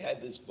that they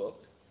had this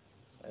book,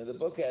 and the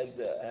book had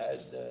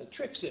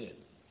tricks in it.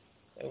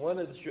 And one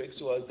of the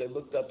tricks was they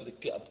looked up the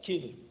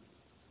kinim.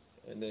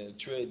 And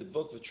the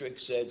book of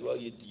tricks said, well,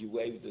 you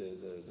wave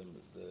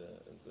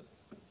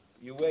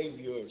you wave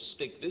your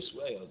stick this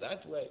way or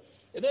that way.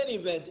 In any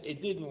event,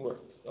 it didn't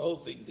work. The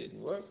whole thing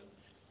didn't work,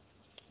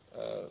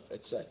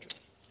 etc.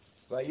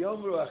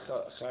 Vayomru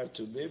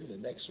achartumim, the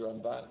next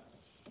Ramban,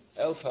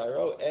 El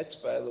Paro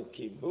etzba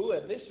Elokim hu,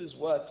 and this is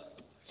what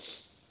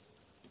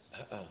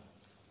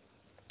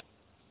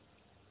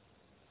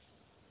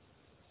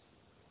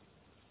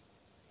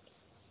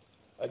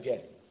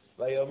again.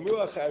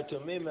 Vayomru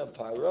achartumim El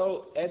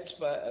Paro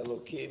etzba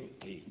Elokim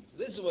hi.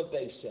 This is what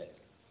they said.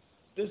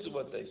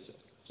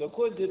 So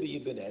according to the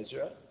Ibn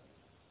Ezra,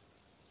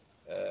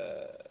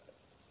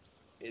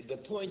 the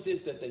point is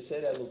that they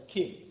said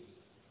Elokim.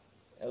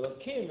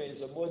 Elokim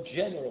is a more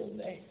general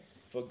name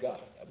for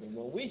God. I mean,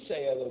 when we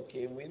say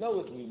Elokim, we know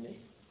what we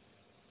mean.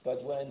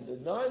 But when the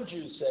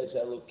non-Jew says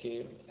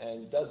Elokim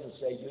and doesn't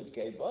say Yud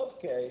Kei Vav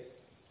Kei,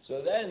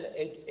 so then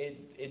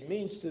it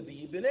means to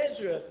the Ibn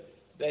Ezra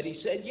that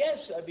he said, yes,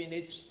 I mean,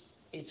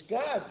 it's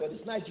God, but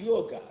it's not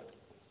your God.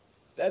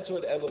 That's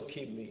what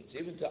Elokim means.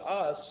 Even to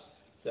us,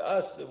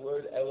 the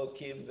word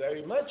Elokim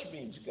very much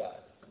means God.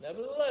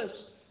 Nevertheless,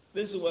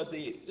 this is what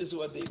the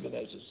Ibn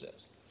Ezra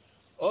says.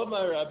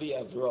 Omar Rabbi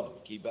Avram,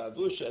 ki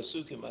ba'avush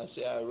asu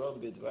k'maseh Aaron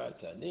b'dvar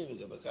tanim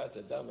v'gabakat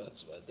adam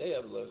atzvadei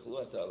v'lo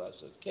yechlu ata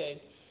lasot kein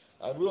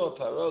amru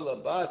paro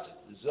labat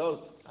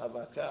zot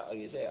havaka al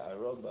yedei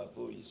Aaron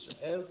ba'avur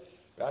Yisrael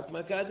rak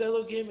makad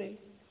Elokimi.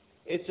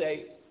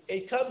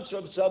 It comes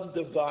from some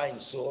divine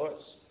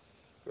source,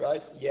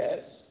 right? Yes.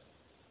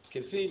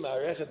 Kefi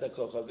ma'arechet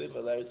ha'kochavim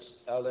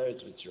al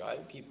eretz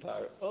Mitzrayim ki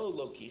paro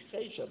lo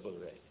kichesh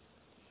haborei.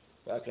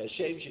 רק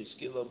השם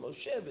שהזכיר לו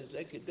משה,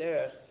 וזה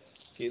כדרך,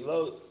 כי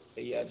לא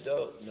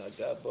ידו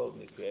נגע בו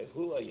מקרה,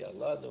 הוא היה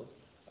לנו,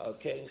 על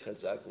כן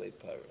חזק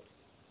לפרעה.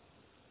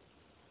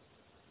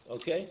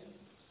 Okay?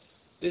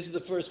 This is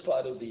the first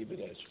part of the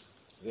Ibn Ezra.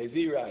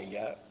 והביא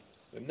ראיה,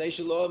 ומפני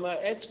שלא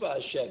אמר אצבע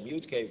השם,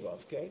 י' כ' ו'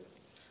 כ',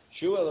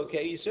 שהוא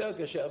אלוקי ישראל,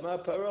 כאשר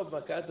אמר פרעה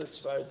במכת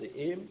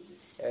הצפרדעים,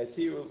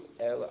 העתירו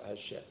אל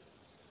השם.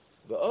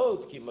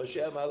 ועוד, כי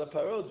משה אמר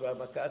לפרעה דבר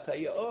מכת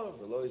היאור,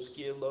 ולא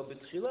הזכיר לו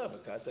בתחילה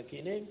מכת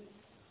הכינים,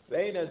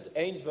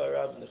 ואין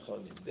דבריו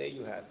נכונים. There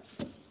you have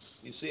it.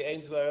 You see,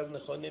 אין דבריו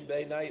נכונים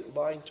בעיניי,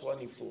 line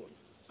 24.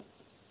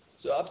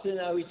 So up to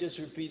now he just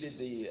repeated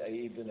the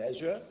Ibn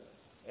Ezra,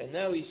 and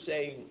now he's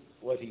saying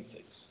what he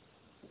thinks.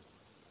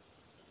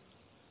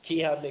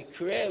 Ki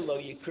ha-mikre lo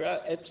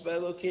yikra etzba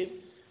Elokim.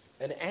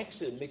 An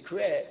accident,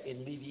 mikre,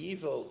 in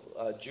medieval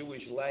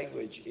Jewish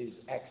language is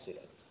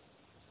accident.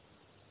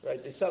 Right,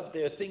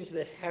 there are things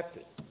that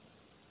happen,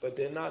 but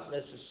they're not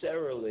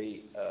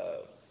necessarily.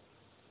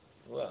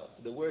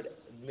 The word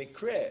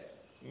mikre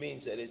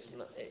means that it's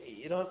not.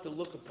 You don't have to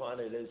look upon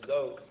it as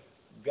though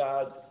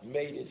God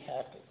made it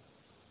happen.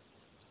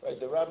 Right,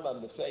 the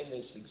Rambam, the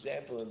famous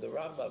example in the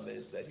Rambam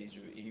is that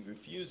he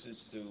refuses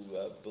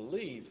to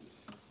believe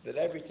that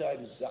every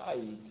time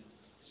Zaid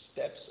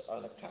steps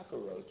on a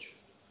cockroach,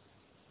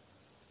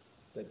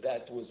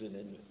 that was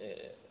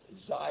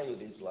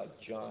Zaid is like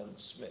John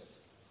Smith.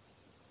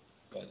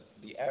 But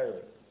the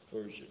Arab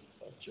version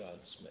of John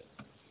Smith.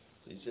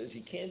 So he says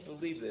he can't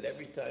believe that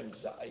every time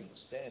Zaid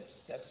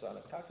steps on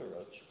a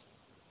cockroach,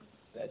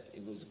 that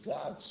it was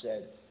God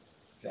said,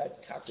 that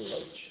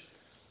cockroach,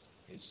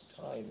 his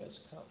time has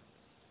come.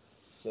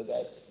 So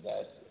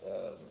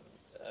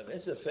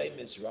it's a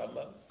famous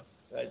Rambam,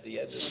 right? The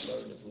end of the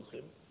Moreh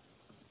Nevuchim.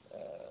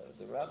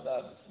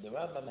 The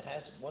Rambam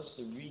wants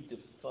to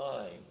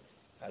redefine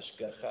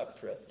Hashgacha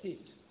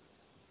Pratit,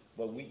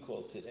 what we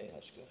call today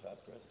Hashgacha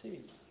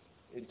Pratit,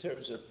 in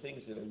terms of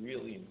things that are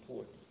really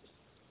important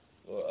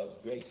or of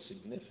great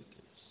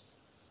significance,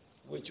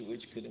 which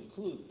could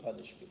include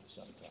punishment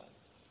sometimes.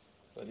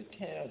 But it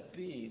cannot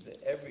be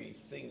that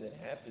everything that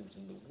happens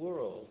in the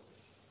world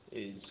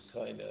is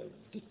kind of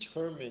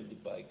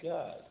determined by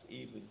God,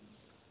 even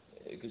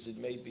because it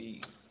may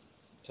be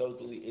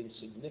totally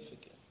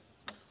insignificant.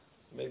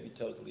 It may be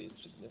totally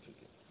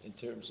insignificant in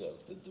terms of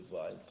the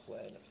divine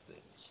plan of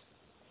things.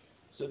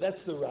 So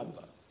that's the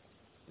Rambam.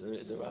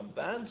 The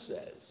Ramban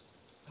says,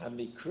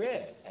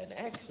 Hamikre, an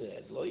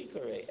accident, lo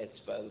yikare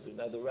etzba Elokim.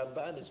 Now the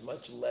Ramban is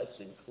much less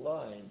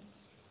inclined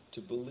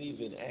to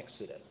believe in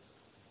accident.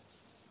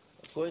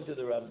 According to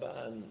the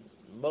Ramban,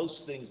 most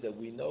things that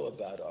we know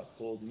about are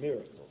called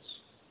miracles.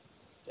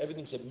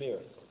 Everything's a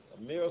miracle.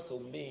 A miracle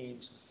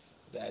means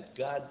that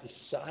God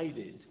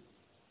decided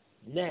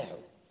now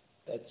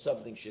that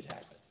something should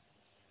happen.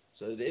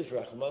 So that if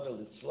Rahman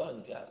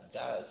al-Islam,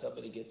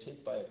 somebody gets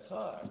hit by a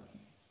car,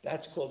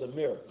 that's called a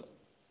miracle.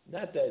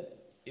 Not that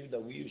even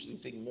though we usually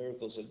think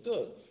miracles are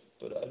good,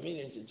 but I mean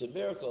it's a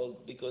miracle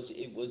because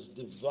it was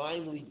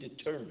divinely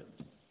determined.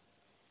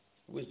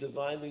 It was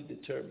divinely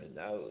determined.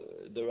 Now,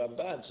 the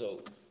Ramban,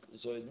 so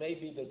it may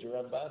be that the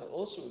Ramban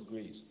also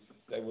agrees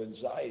that when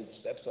Zayid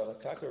steps on a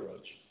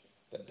cockroach,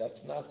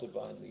 that's not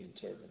divinely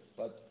determined.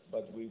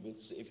 But we would,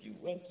 if you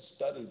went to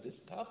study this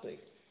topic,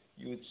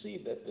 you would see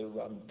that the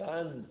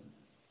Ramban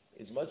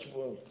is much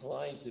more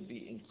inclined to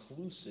be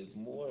inclusive,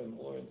 more and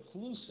more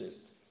inclusive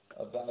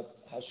about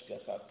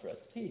hashgacha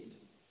pratit.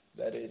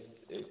 That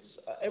it's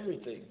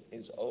everything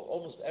is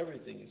almost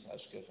everything is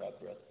hashgacha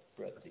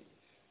pratit.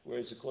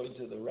 Whereas according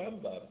to the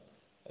Rambam,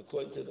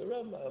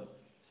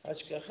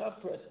 hashgacha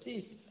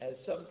pratit has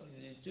something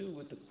to do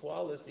with the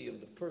quality of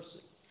the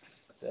person.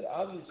 That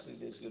obviously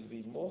there's going to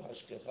be more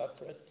hashgacha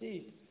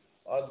pratit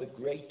on the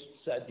great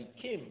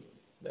tzaddikim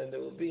than there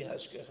will be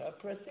hashgacha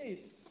pratit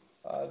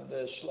on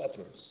the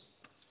schleppers.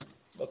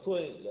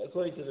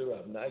 According to the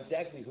Rambam. Now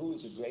exactly who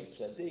is a great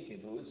tzaddik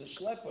and who is a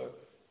schlepper,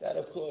 that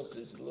of course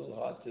is a little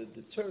hard to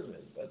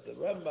determine. But the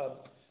Rambam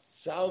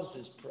solves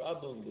his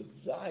problem with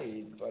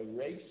Zayid by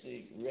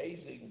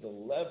raising the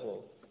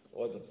level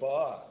or the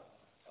bar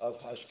of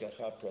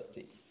hashgacha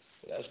pratit.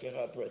 But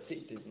hashgacha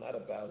pratit is not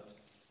about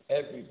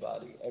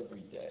everybody,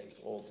 every day,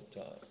 all the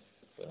time.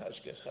 But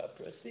hashgacha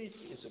pratit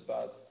is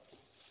about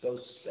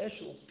those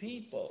special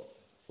people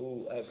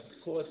who have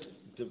caught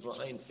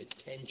divine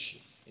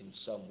attention in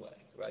some way,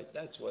 right?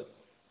 That's what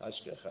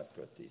hashgacha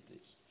pratit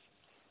is.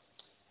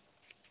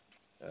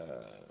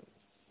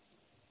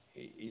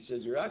 He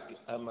says, "Rak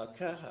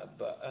amakaha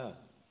ba'a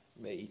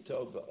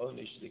meito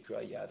ba'onish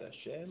likra yad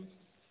Hashem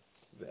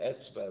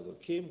ve'etzba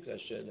Elokim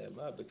kasher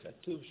ne'emar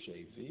bekatuv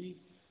shevi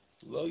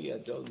lo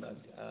yado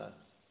nag'a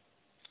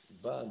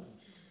ban."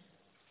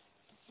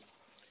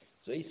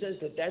 So he says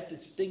that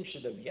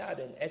distinction of yad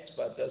and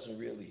etzba doesn't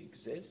really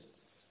exist.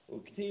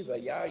 Uktiv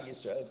hayar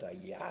Yisrael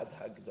ta'yad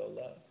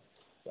hagdola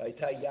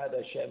v'ayta yad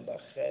Hashem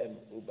bachem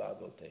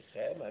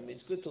u'ba'avotechem. I mean,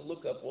 it's good to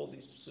look up all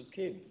these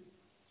psukim.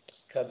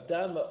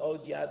 Kavdama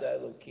od yada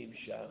Elokim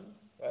sham,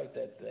 right?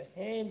 That the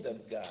hand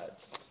of God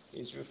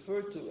is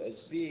referred to as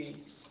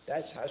being,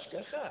 that's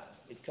hashgacha.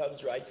 It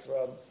comes right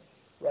from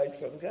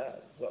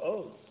God.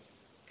 Va'od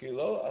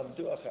kilo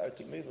amdu achar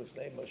tumim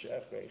l'fnei Moshe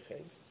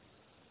achreichem.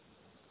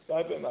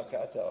 Barbe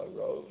makata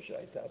arov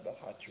shayta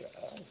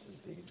b'hatra'ah.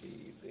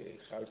 The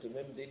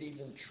Chartumim didn't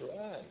even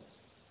try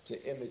to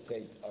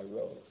imitate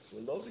arov.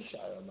 V'lo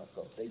b'shara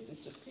makom. They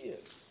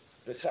disappeared.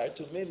 The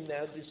Chartumim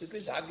now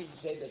disappears. How can you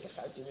say that the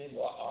Chartumim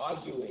were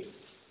arguing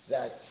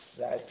that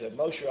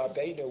Moshe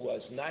Rabbeinu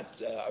was not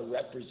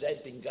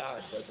representing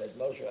God, but that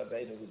Moshe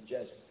Rabbeinu was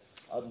just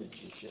a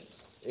magician?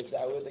 If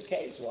that were the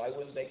case, why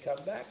wouldn't they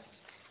come back?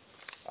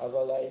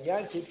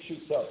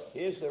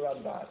 Here's the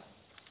Ramban.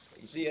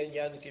 You see in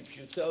Yan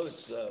Kipshuto,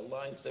 it's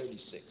line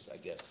 36, I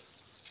guess.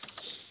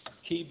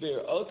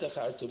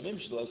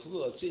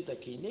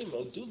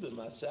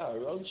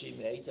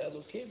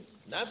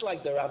 Not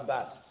like the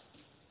Ramban.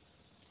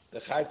 The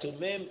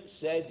Chartumim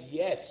said,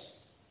 yes,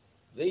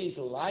 these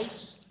lights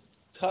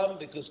come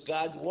because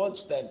God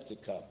wants them to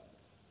come.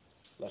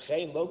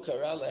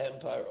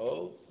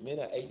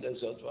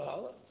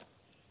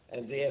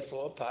 And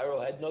therefore,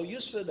 Paro had no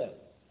use for them.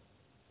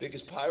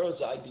 Because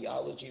Paro's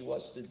ideology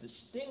was to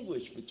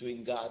distinguish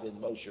between God and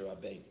Moshe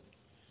Rabbeinu.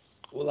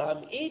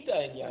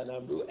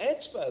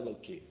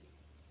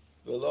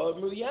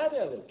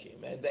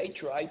 And they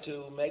tried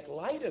to make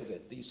light of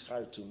it, these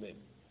Chartumim.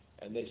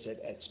 And they said,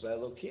 Etzba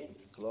Elokim,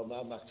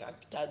 Kloma Makak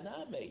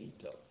Tana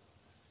Meito.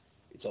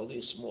 It's only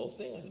a small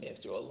thing. I mean,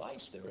 after all,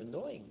 lice, they're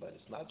annoying, but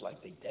it's not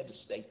like they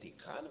devastate the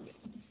economy.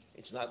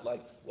 It's not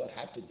like what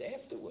happened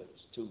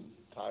afterwards to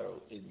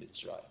Paro in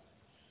Mitzrayim.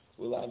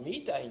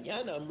 Ulamita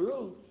Inyan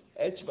Amru,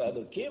 Etzba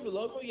Elokim,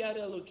 V'lo Amru Yad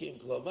Elokim,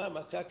 Kloma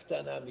Makak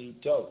Tana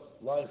Meito.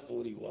 Line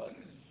 41.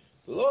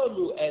 V'lo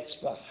Amru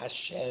Etzba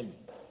Hashem,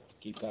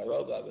 Ki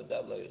Paro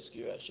B'avadav Lo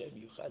Yeskir Hashem,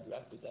 Yuchad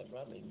Rak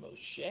B'damram in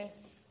Moshe,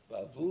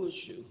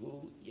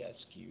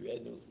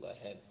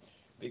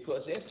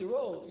 because after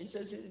all, he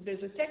says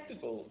there's a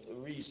technical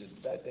reason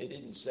that they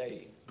didn't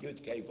say Yud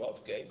Kei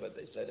Vav Kei, but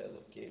they said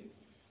Elokim,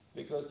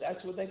 because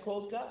that's what they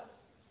called God.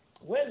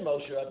 When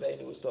Moshe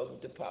Rabbeinu was talking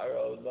to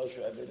Paro, Moshe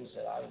Rabbeinu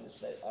said,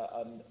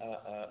 I'm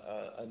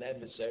an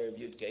emissary of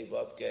Yud Kei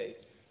Vav Kei,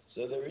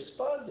 so they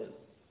responded,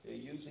 they're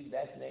using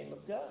that name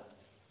of God.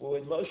 Well,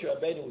 when Moshe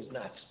Rabbeinu was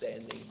not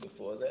standing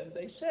before them,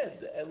 they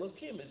said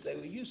Elokim, as they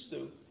were used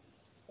to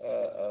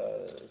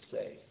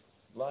say,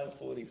 line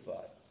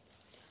 45.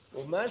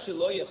 ומה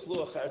שלא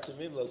יכלו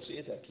החרטומים להוציא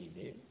את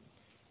הכינים,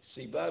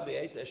 סיבה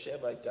בעת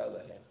השם הייתה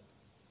להם.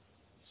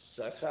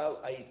 שכל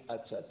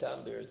עצתם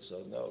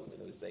ברצונו.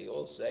 They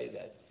all say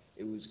that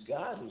it was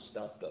God who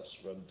stopped us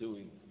from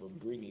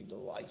bringing the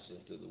lice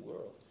into the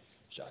world.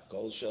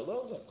 שהכל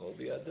שלו והכל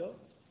בידו.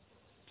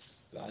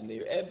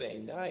 והנראה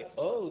בעיניי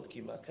עוד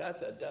כי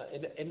מכת אדם.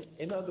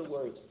 In other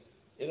words,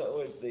 there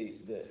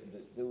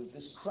was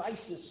this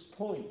crisis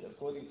point,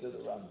 according to the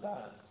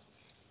Ramban,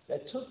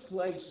 that took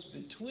place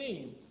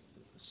between,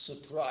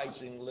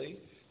 surprisingly,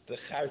 the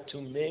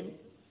Chartumim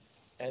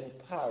and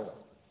Paro.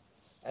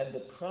 And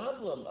the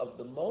problem of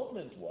the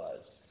moment was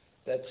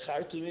that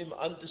Chartumim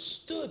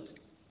understood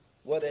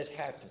what had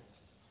happened,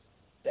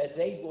 that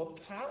they were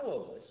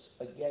powerless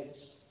against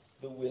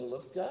the will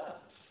of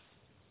God.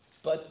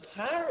 But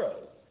Paro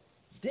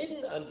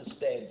didn't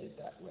understand it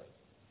that way.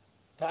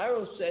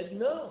 Paro said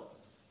no,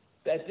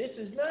 that this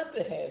is not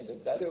the hand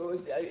of God.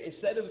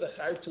 Instead of the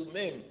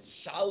Chartumim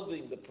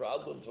solving the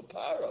problem for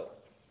Paro,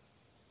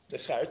 the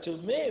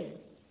Chartumim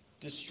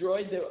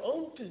destroyed their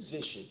own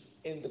position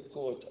in the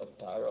court of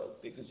Paro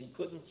because he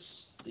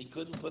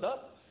couldn't put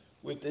up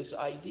with this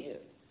idea.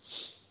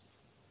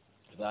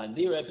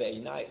 V'anira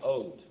be'inai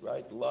od,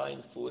 right,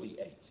 line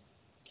 48.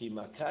 Ki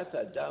makat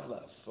adam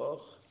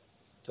la'afoch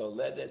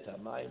toledet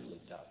hamayim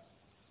l'tam.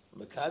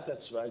 Makat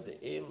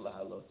hatzvardeim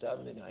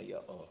lahalotam min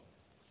haya'or.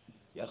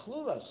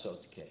 Yachlu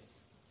la'asot ken.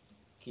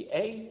 Ki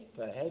ein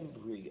bahem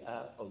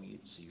bria o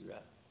yitzira.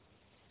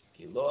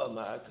 Ki lo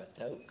amar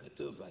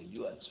katuv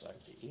hayu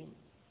hatzvardeim.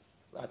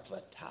 רק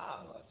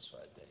ותעל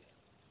הצפרדע,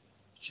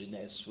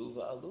 שנאספו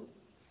ועלו,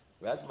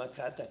 רק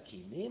מכת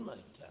הכינים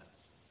הייתה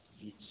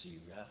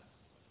יצירה,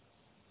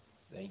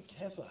 ואין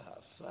טבע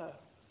העפר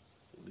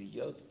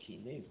להיות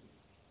כינים,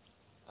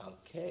 על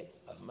כן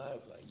אמר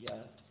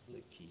והיה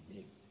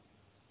לכינים,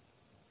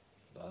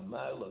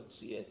 ואמר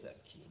להוציא את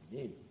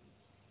הכינים,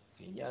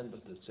 כעניין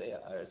בתוצאי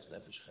הארץ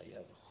נפש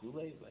חיה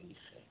וכולי,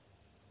 ויחי,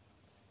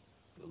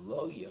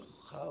 ולא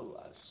יוכל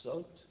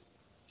לעשות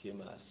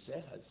כמעשה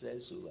הזה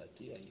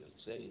זולתי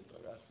היוצא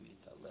יתברך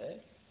ויתעלה,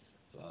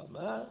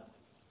 ואמר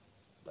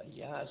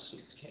ויעשו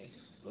כן,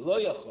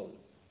 ולא יכול,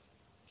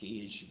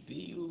 כי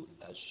השביעו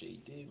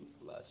השדים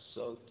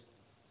לעשות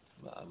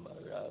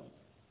מאמרם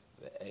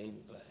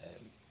ואין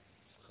בהם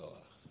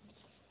כוח.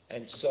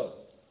 And so,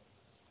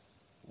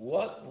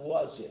 what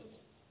was it,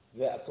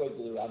 according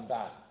to the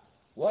Rambam,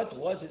 what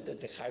was it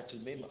that the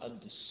Chartumim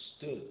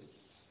understood?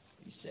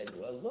 He said,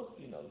 well, look,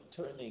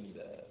 turning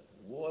the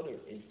water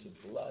into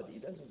blood, he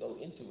doesn't go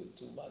into it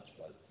too much,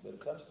 but when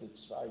it comes to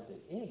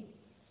Tzvardeim,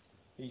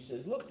 he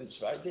says, look, the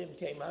Tzvardeim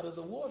came out of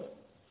the water.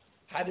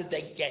 How did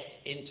they get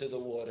into the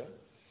water?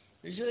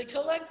 He said, they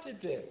collected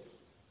there.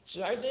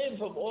 Tzvardeim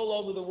from all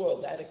over the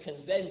world had a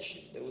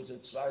convention. There was a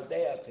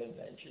Tzvardeya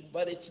convention,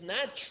 but it's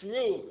not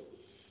true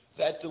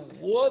that the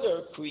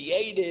water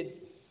created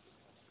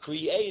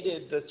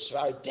the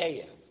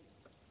Tzvardeya.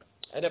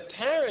 And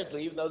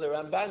apparently, even though the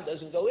Ramban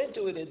doesn't go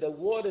into it, the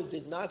water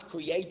did not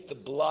create the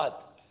blood.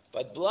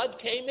 But blood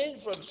came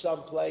in from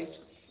someplace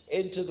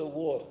into the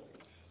water.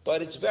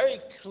 But it's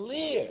very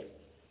clear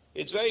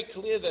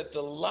that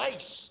the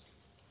lice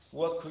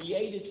were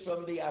created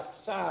from the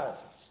afar.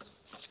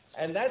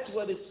 And that's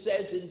what it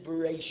says in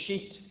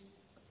Bereshit.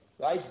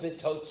 Right?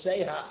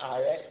 V'totzei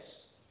ha'aretz.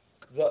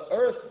 The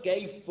earth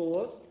gave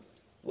forth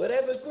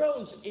whatever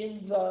grows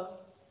in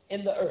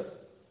the earth.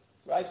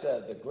 Right,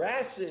 the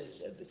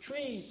grasses and the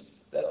trees,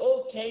 that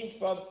all came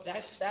from,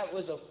 that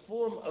was a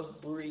form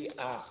of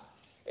bria.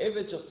 If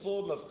it's a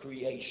form of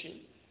creation,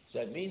 so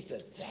that means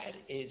that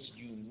is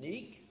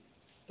unique,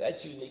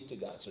 that's unique to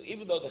God. So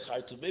even though the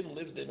Chartumim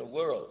lived in a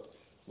world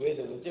where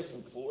there were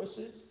different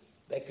forces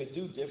that could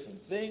do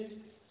different things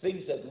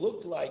that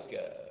looked like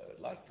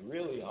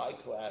really high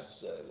class,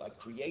 like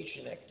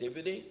creation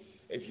activity,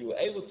 if you were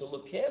able to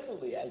look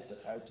carefully as the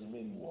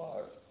Chartumim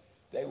were,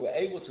 they were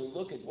able to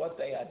look at what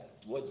they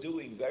were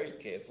doing very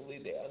carefully.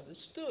 They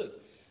understood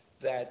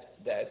that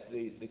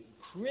the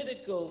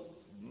critical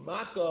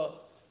makkah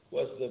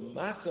was the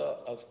makkah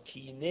of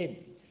kinim,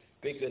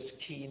 because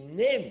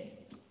kinim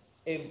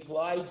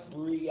implied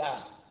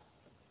bria.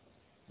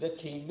 The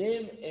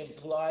kinim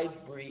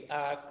implied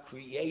bria,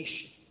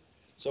 creation.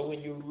 So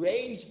when you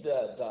raise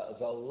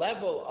the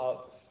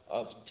level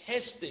of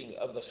testing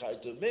of the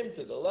Chartumim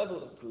to the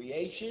level of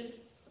creation,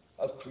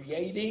 of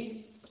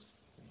creating,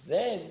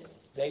 then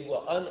they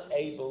were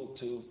unable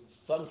to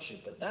function.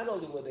 But not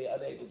only were they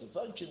unable to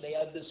function, they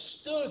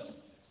understood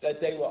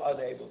that they were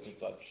unable to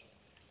function.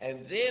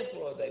 And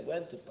therefore they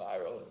went to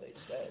Paro and they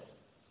said,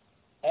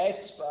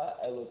 Etzva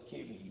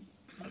Elokim.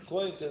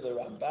 According to the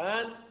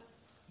Ramban,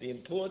 the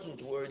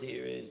important word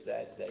here is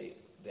that the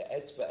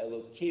Etzva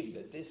Elokim,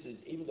 that this is,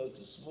 even though it's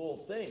a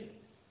small thing,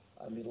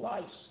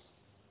 lice,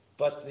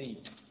 but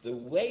the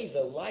way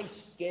the lice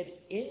get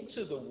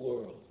into the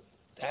world,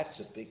 that's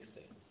a big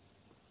thing.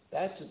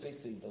 That's a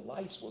big thing. The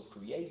lice were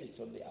created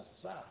from the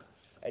afar.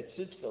 And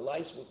since the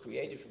lice were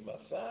created from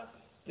afar,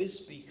 this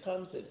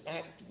becomes an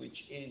act which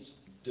is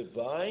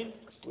divine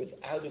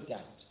without a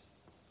doubt.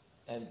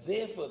 And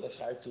therefore the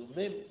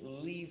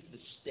Chartumim leave the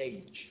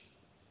stage.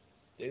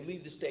 They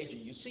leave the stage.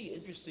 And you see,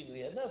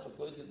 interestingly enough,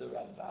 according to the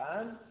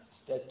Ramban,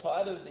 that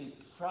part of the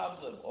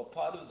problem or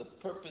part of the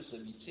purpose of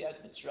Yetziat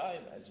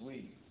Mitzrayim, as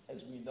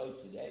we know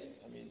today,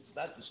 it's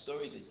not the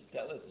story that you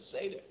tell at the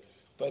Seder,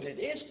 but it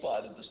is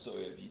part of the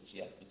story of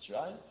Yetziat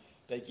Mitzrayim,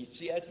 that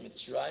Yetziat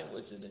Mitzrayim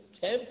was an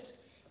attempt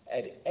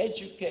at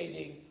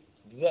educating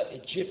the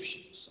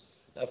Egyptians.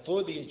 Now,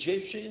 for the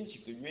Egyptians,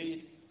 you could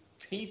read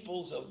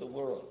peoples of the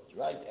world,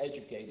 right?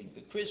 Educating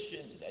the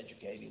Christians and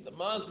educating the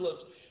Muslims,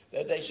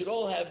 that they should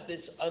all have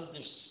this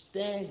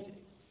understanding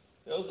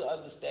They're also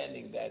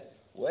understanding that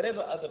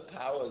whatever other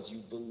powers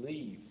you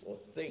believe or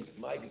think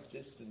might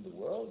exist in the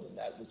world, and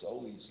that was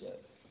always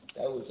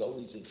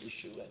an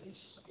issue, and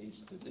is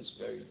to this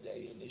very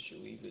day an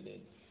issue, even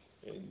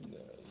in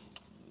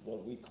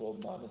what we call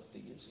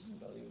monotheism.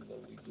 Even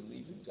though we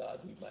believe in God,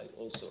 we might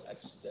also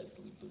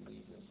accidentally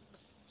believe in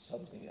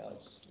something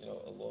else,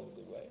 along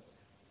the way,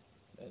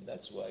 and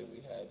that's why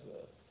we have.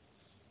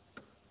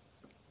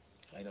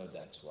 I know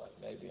that's why.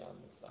 Maybe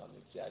I'm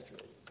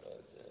exaggerating,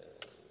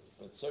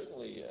 but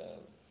certainly,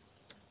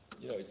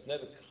 it's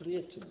never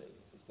clear to me.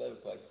 It's never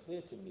quite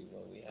clear to me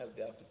when we have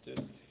the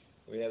opportunity.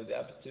 We have the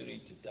opportunity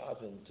to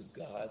daven to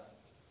God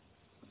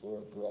for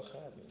a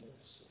bracha. I mean,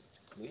 it's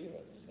clear.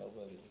 I mean,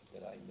 nobody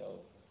that I know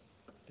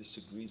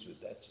disagrees with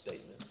that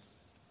statement.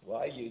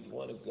 Why you'd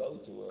want to go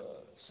to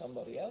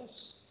somebody else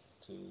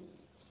to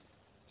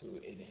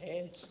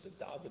enhance the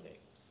davening?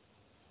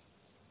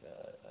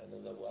 I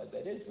don't know why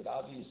that is, but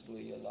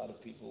obviously a lot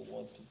of people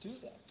want to do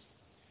that.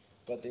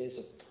 But there's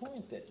a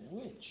point at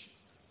which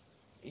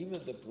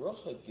even the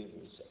bracha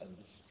givers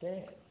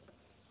understand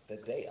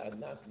that they are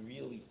not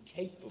really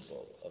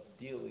capable of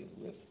dealing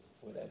with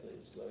whatever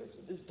is going on.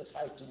 So this is the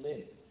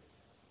Chartumim.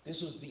 This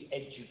was the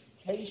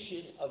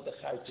education of the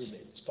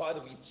Chartumim. It's part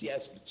of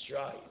Yitzias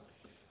Mitzrayim,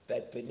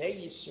 that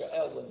Bnei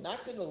Yisrael were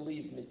not going to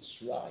leave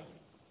Mitzrayim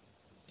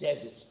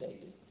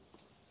devastated,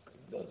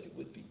 even though they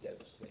would be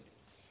devastated.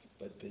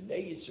 But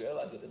Bnei Yisrael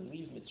are going to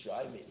leave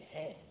Mitzrayim in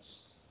hands.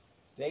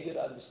 They're going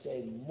to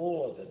understand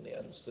more than they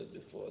understood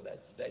before,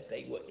 that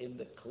they were in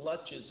the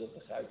clutches of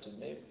the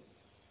Chartumim.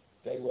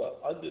 They were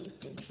under the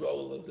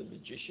control of the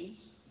magicians,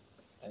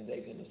 and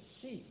they're going to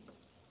see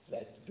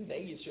that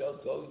Bnei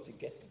Yisrael going to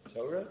get the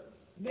Torah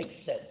makes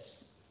sense.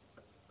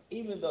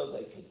 Even though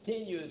they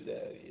continued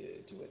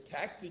to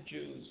attack the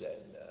Jews,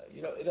 and,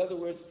 in other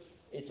words,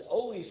 it's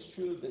always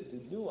true that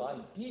the new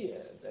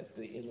idea, that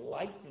the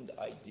enlightened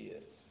idea,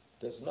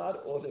 does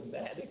not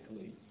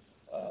automatically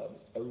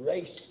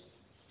erase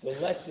the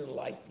less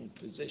enlightened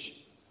position.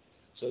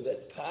 So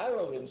that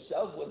Paro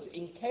himself was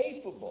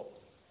incapable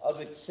of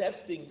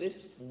accepting this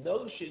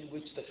notion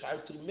which the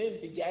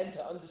Chartumim began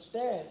to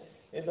understand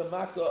in the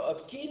Makkah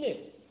of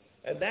Kinim.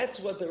 And that's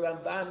what the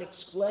Ramban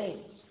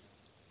explains.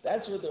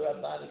 That's what the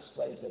Ramban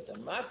explains, that the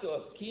Makkah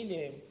of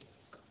Kinim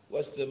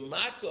was the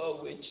Makkah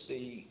which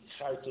the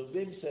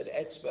Chartumim said,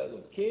 Etzva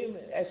Elokim,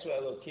 and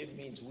Etzva Elokim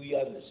means we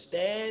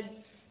understand,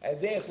 and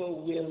therefore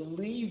we're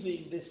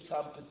leaving this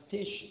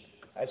competition.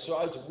 As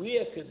far as we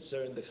are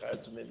concerned, the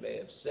Chartumim may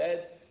have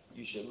said,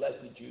 you should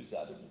let the Jews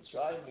out of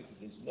Mitzrayim because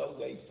there's no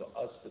way for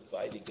us to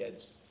fight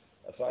against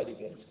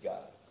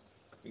God.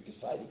 We can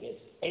fight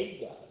against a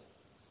God,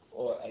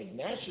 or a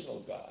national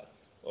God,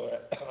 or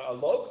a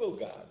local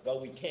God,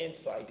 but we can't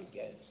fight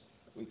against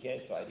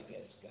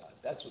God.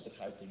 That's what the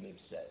Chartumim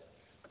said.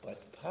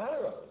 But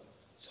Paro's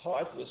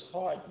heart was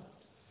hardened,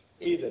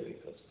 either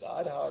because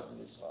God hardened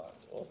his heart,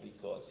 or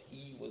because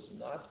he was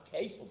not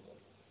capable.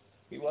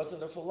 He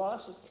wasn't a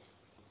philosopher.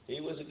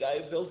 He was a guy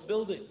who built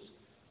buildings.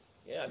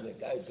 Yeah, I mean, a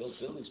guy who built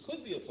buildings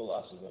could be a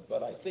philosopher,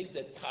 but I think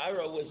that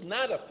Paro was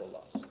not a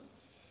philosopher.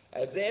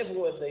 And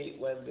therefore,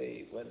 when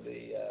the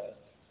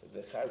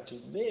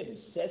Chartumim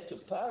said to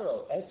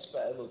Paro,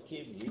 Etzva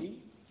Elokim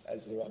Hi, as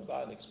the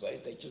Ramban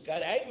explained, they just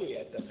got angry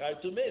at the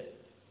Chartumim.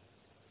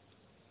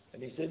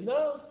 And he said,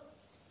 no,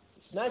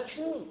 it's not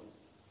true.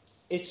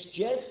 It's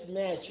just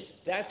magic.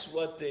 That's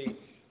what the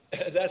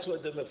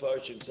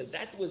Mefarshim said.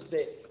 That was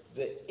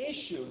the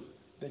issue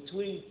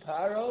between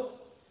Paro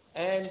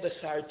and the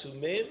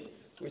Chartumim,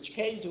 which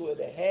came to a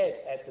head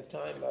at the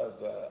time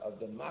of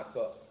the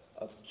Makkah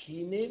of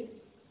Kinim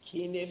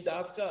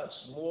Dafka, a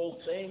small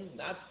thing,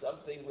 not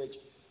something which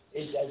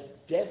is as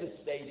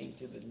devastating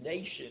to the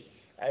nation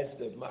as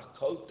the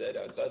Makkot that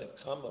are going to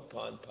come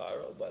upon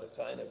Paro, but a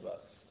kind of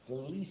the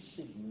least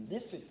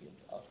significant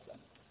of them.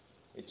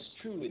 It's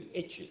true, it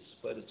itches,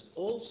 but it's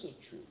also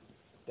true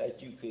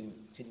that you can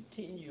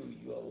continue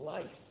your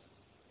life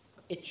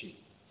itching.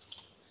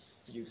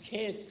 You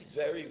can't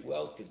very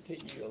well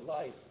continue your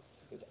life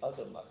with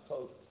other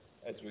Makkot,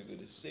 as we're going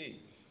to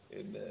see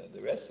in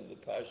the rest of the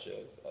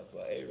Parsha of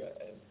Va'era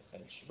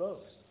and Shmos.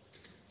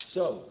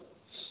 So,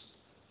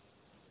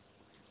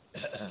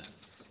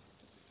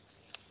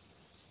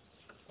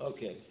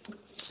 okay,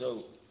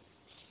 so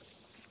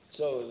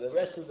the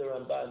rest of the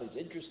Ramban is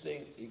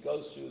interesting. He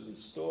goes through the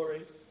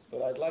story,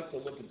 but I'd like to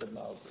look at the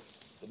Malbim.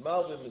 The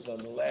Malbim is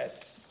on the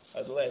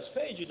last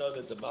page. You know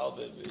that the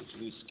Malbim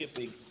we're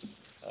skipping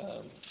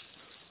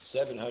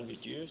 700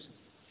 years.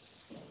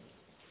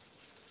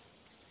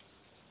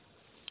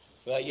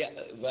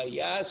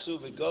 Vayasu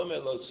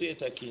v'gomer lotzi et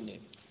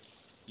hakinim.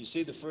 You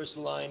see the first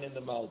line in the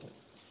Malbim.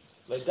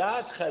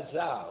 L'dat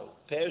Chazal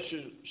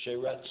pershu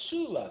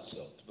sheratzu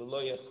lasot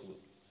v'lo yaklu.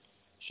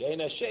 Shein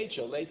hashet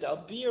sholet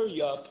al bir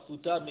yap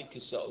chuta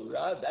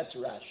mikisa'ura. That's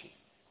Rashi.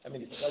 I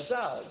mean, it's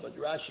Chazal, but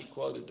Rashi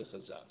quoted the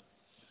Chazal.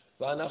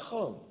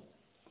 V'anachon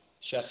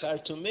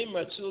shachartumim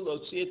ratzu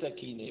lotzi et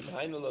hakinim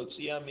hainu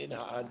lotzia min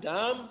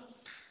ha'adam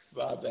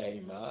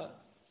v'abehema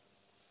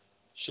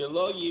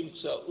shelo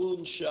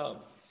yimtza'un sham.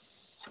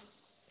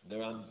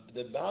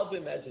 The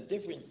Malbim has a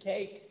different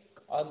take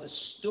on the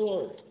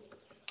story.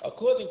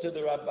 According to the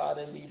Ramban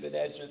and Ibn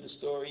Ezra, the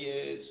story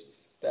is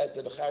that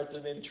the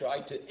Chartumim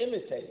tried to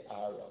imitate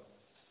Aaron.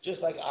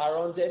 Just like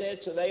Aaron did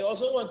it, so they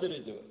also wanted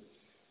to do it.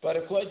 But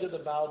according to the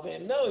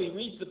Malbim, no, he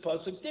reads the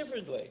pasuk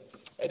differently.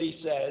 And he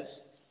says,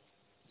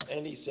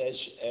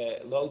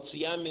 Lo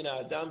tziyam min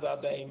ha'adam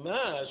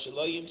v'ha'behema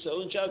shelo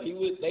yimtzou inshav.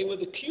 They were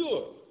the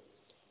cure.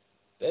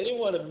 They didn't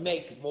want to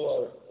make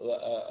more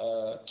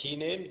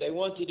kinim. They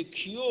wanted to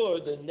cure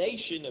the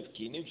nation of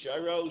kinim.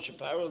 Sharo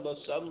shaparo lo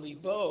sam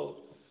libo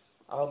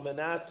al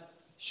manat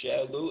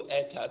she'elu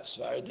et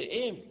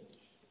hatzvardeim.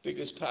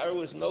 Because Paro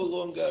was no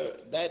longer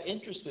that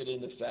interested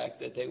in the fact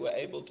that they were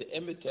able to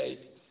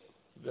imitate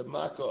the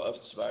mako of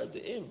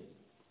Tzvardeim.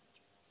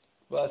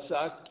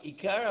 Vasak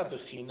ikara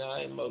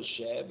b'china in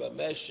Moshe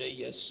b'meshe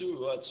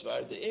yesuru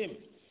Tzvardeim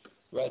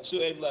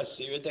ratzu em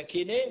lasir et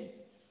hakinim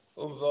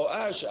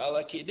umvo'ar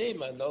she'al hakinim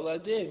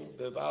anoladim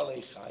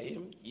b'balei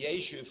chayim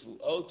yeshrifu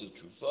ot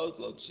u'trufot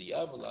lo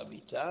tziyam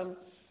u'lamitam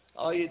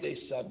al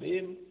yedei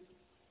sabim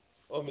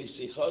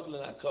u'misichot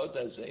l'nakot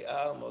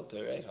ha'ze'ah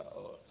moterei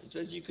ha'or. It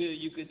says you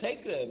could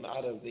take them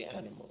out of the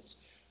animals.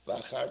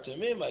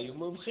 V'achartamim hayu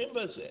mumchim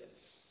bazeh.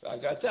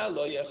 V'agata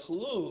lo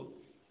yachlu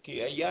ki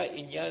haya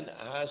inyan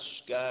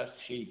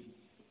hashgachi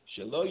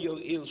shelo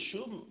yo'il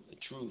shum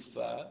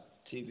trufa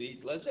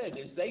tivit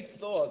lazeh. They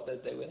thought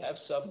that they would have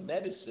some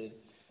medicine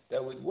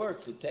that would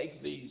work to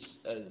take these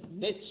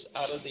nits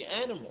out of the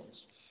animals,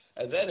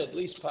 and then at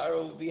least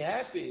Paro would be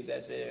happy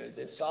that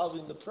they're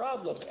solving the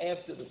problem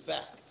after the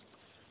fact.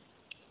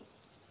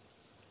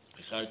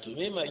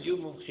 חרטומים היו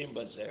מומחים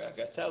בזה,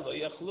 הגתה לא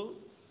יכלו,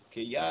 כי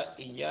היה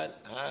עניין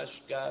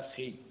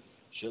השגחי,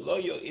 שלא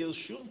יועיל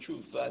שום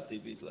תרופה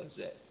טבעית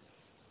לזה,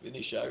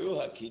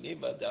 ונשארו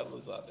הקינים באדם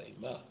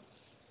ובבהמה.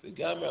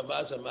 וגם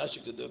רמז על מה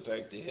שכתוב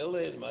בפרק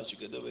תהילים, מה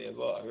שכתוב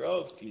ביבוא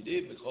ערוב,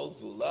 קינים בכל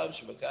גבולם,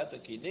 שמכת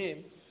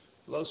הקינים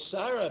לא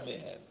שרה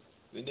מהם,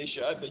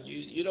 ונשאר, but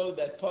you know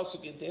that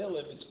pasuk in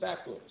Tehillim, it's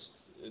backwards.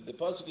 The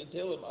pasuk in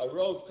Tehillim,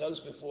 Arov comes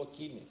before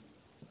Kinim.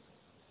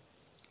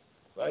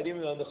 Right,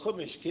 even on the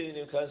Chumash,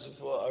 Kinim comes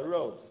before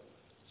Arov.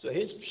 So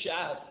his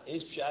pshat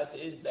is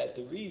that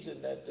the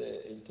reason that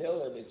in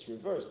Tehillim it's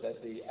reversed,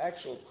 that the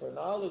actual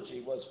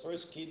chronology was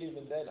first Kinim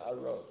and then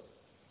Arov.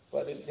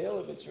 But in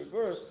Tehillim it's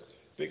reversed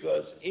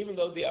because even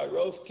though the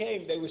Arov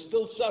came, they were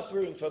still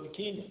suffering from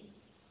Kinim.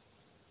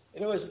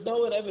 In other words, no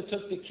one ever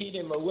took the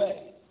Kinim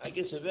away. I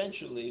guess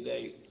eventually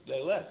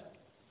they left.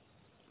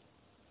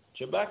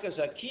 Shabakas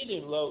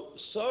HaKinim lo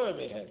sora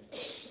mehem.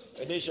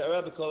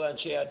 ונשארה בכל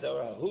אנשי הדור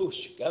ההוא,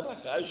 שגם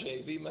אחר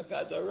שהביא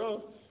מכת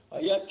הרוב,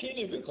 היה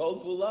קינים בכל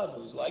גבולם. It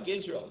was like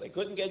Israel. They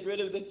couldn't get rid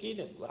of the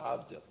קינים,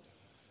 להבדיל.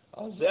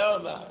 על זה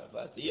אמר,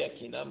 ותהיה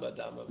קינם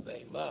בדם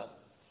הבהמה,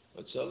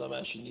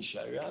 וצולמה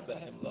שנשארה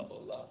בהם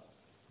לעולם.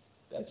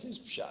 That's his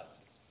pshat.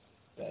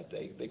 That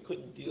they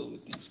couldn't deal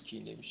with these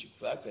קינים.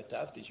 שכבר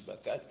כתבתי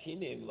שבכת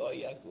קינים לא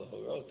היה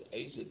להורות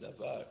איזה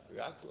דבר,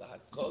 רק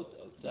להכות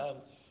אותם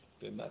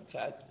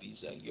במכת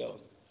ביזיון.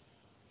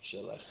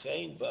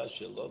 שלכן בא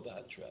שלא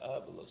בהתראה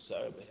ולא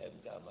שר בהם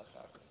גם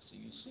אחר כך. So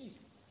you see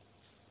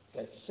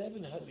that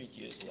 700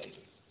 years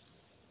later,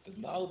 the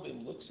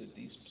Malbim looks at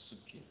these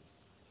psukim,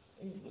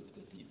 and he looked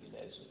at Ibn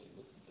Ezra, he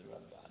looked at the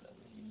Ramban,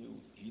 and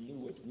he knew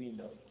what we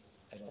know,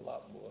 and a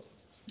lot more.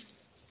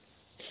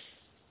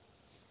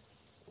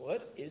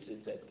 What is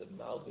it that the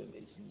Malbim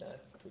is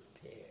not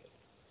prepared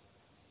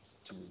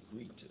to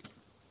agree to?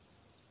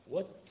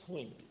 What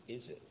point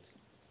is it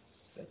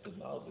that the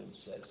Malbim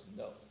says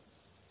no?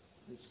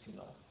 This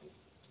cannot be.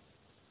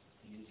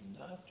 He is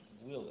not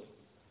willing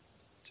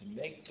to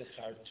make the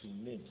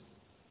Chartumim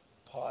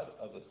part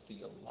of a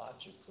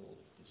theological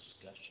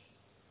discussion.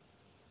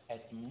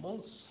 At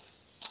most,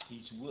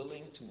 he's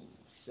willing to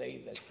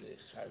say that the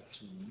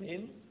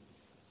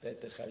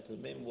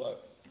Chartumim were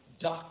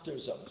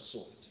doctors of a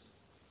sort.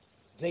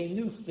 They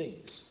knew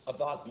things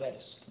about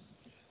medicine.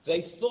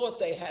 They thought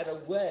they had a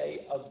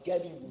way of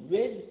getting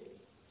rid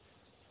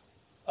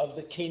of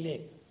the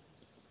kinim.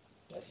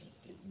 But he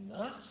did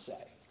not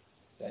say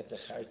that the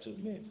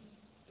Chartumim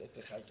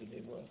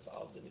were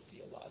involved in a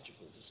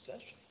theological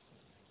discussion.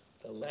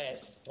 The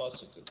last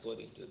pasuk,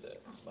 according to the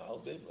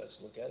Malbim, let's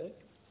look at it.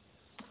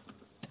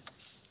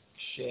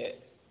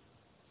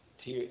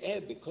 שתראה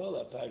בכל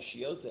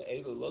הפרשיות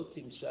האלו לא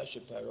תמצא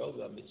שפרעה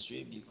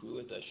והמצרים יקראו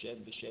את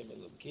השם בשם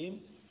אלוקים,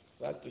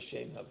 רק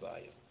בשם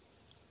הוויה.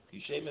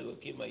 כי שם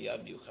אלוקים היה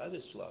מיוחד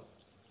אצלם.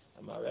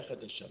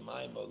 המערכת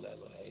השמיים או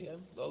לאלוהיהם,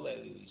 לא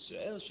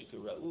לישראל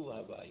שקראו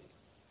הוויה.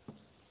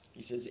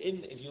 He says,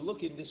 if you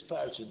look in this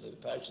parsha, the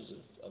parshas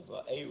of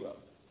Eira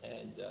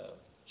and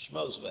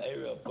Shmos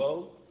Va'era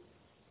Bo,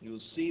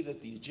 you'll see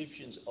that the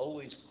Egyptians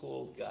always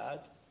called God,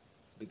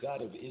 the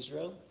God of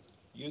Israel,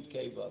 Yud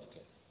Kei Vav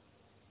Kei.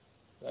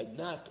 Right?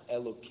 Not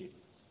Elokim.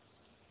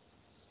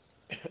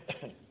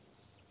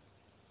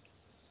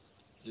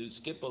 To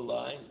skip a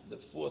line, the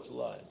fourth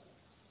line.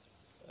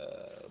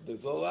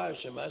 Bevoar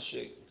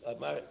Shemash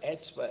Amar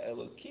Etzva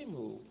Elokim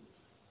Hu,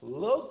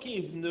 Lo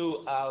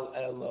kivnu al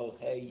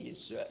Elohei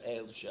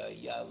Yisrael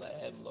shaya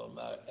lahem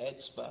lomar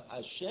etzba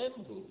Hashem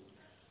hu.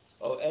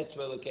 O etzba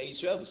Elohei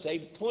Yisrael. The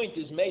same point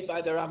is made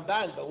by the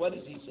Ramban, but what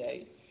does he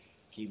say?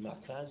 Ki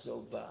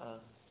makazo ba'a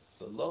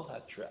v'lo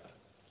hatra.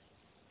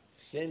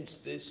 Since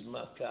this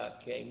makkah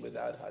came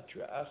without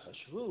hatra'ah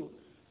chashvu,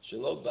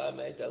 shelo ba'a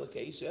me'et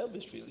Elohei Yisrael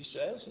b'shvil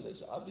Yisrael.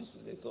 So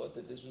obviously they thought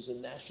that this was a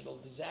national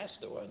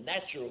disaster or a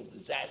natural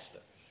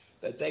disaster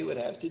that they would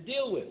have to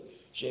deal with.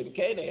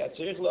 Because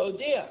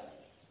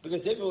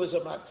if it was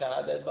a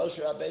makkah, then Moshe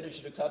Rabbeinu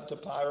should have come to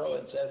Paro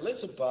and said,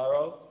 "Listen,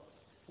 Paro,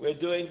 we're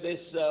doing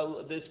this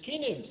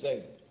kinim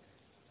thing.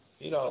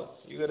 You know,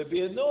 you're going to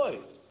be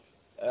annoyed."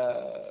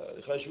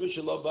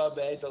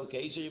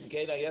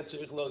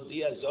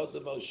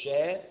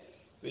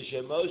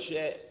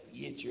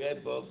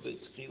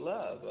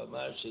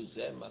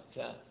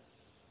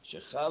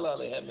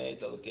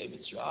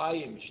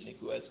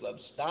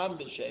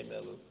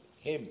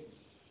 Him.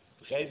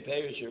 V'chein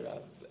perish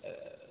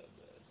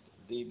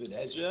the Ibn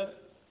Ezra.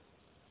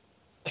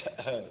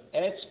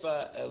 Etzba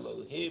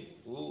Elohim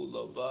hu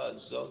lo ba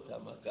zot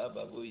hamakah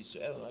bavu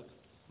Yisrael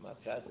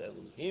makat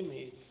Elohim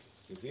hi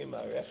kivim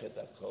arechet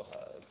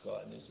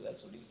hakohanim. So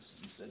that's what he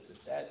says,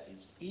 that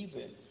is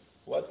even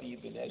what the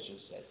Ibn Ezra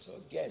said. So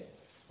again,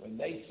 when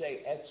they say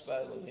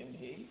Etzba Elohim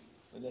hi,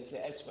 when they say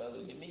Etzba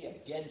Elohim hi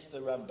against the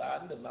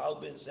Ramban, the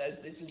Malbim says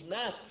this is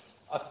not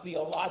a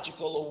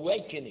theological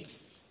awakening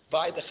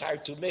by the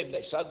Chartumim.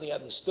 They suddenly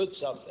understood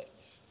something.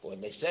 But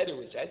when they said it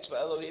was Etzba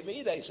Elohim,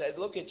 they said,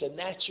 look, it's a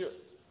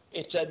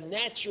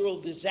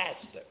natural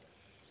disaster.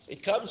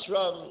 It comes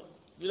from,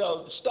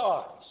 the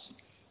stars.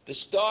 The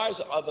stars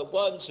are the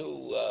ones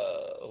who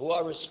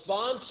are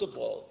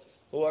responsible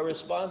for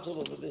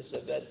this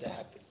event to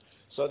happen.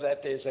 So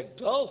that there's a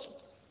gulf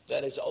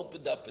that is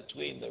opened up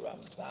between the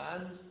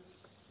Ramban,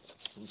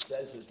 who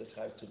says that the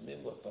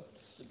Chartumim were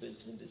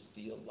participants in this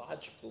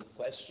theological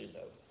question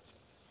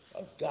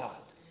of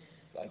God.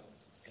 Like,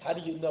 how do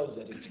you know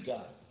that it's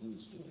God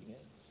who's doing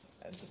it?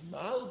 And the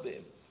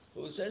Malbim,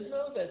 who says,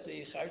 no, that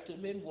the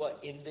Chartumim were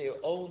in their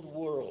own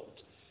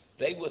world.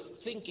 They were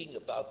thinking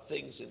about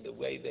things in the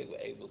way they were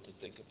able to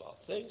think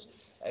about things,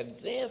 and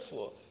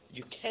therefore,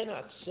 you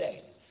cannot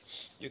say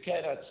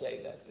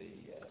that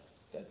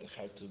the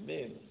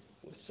Chartumim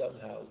were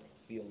somehow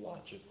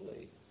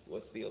theologically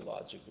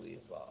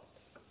involved.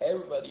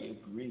 Everybody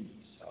agrees,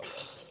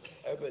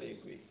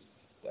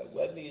 that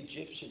when the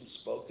Egyptians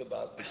spoke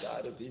about the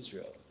God of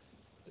Israel,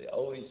 they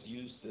always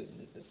used the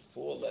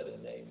four-letter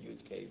name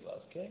Yud Kei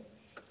Vav Kei,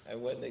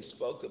 and when they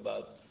spoke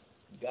about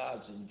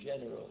gods in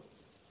general,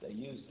 they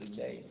used the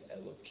name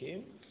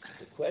Elokim.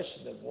 The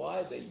question of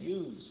why they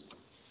used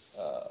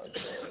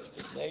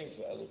the name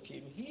for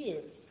Elokim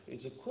here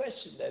is a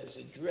question that is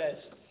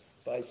addressed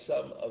by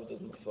some of the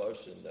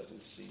Mefarshim that we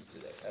see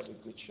today. Have a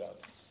good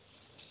Shabbat.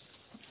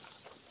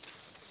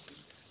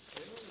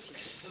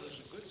 He was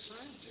a good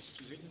scientist.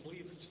 He didn't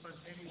believe in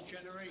spontaneous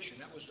generation.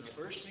 That was the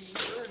first thing we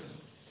learned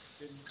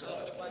in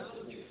college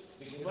biology,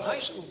 in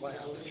high school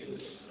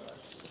biology.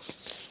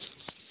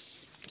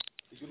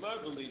 The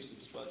Gemara believes in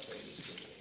spontaneous generation.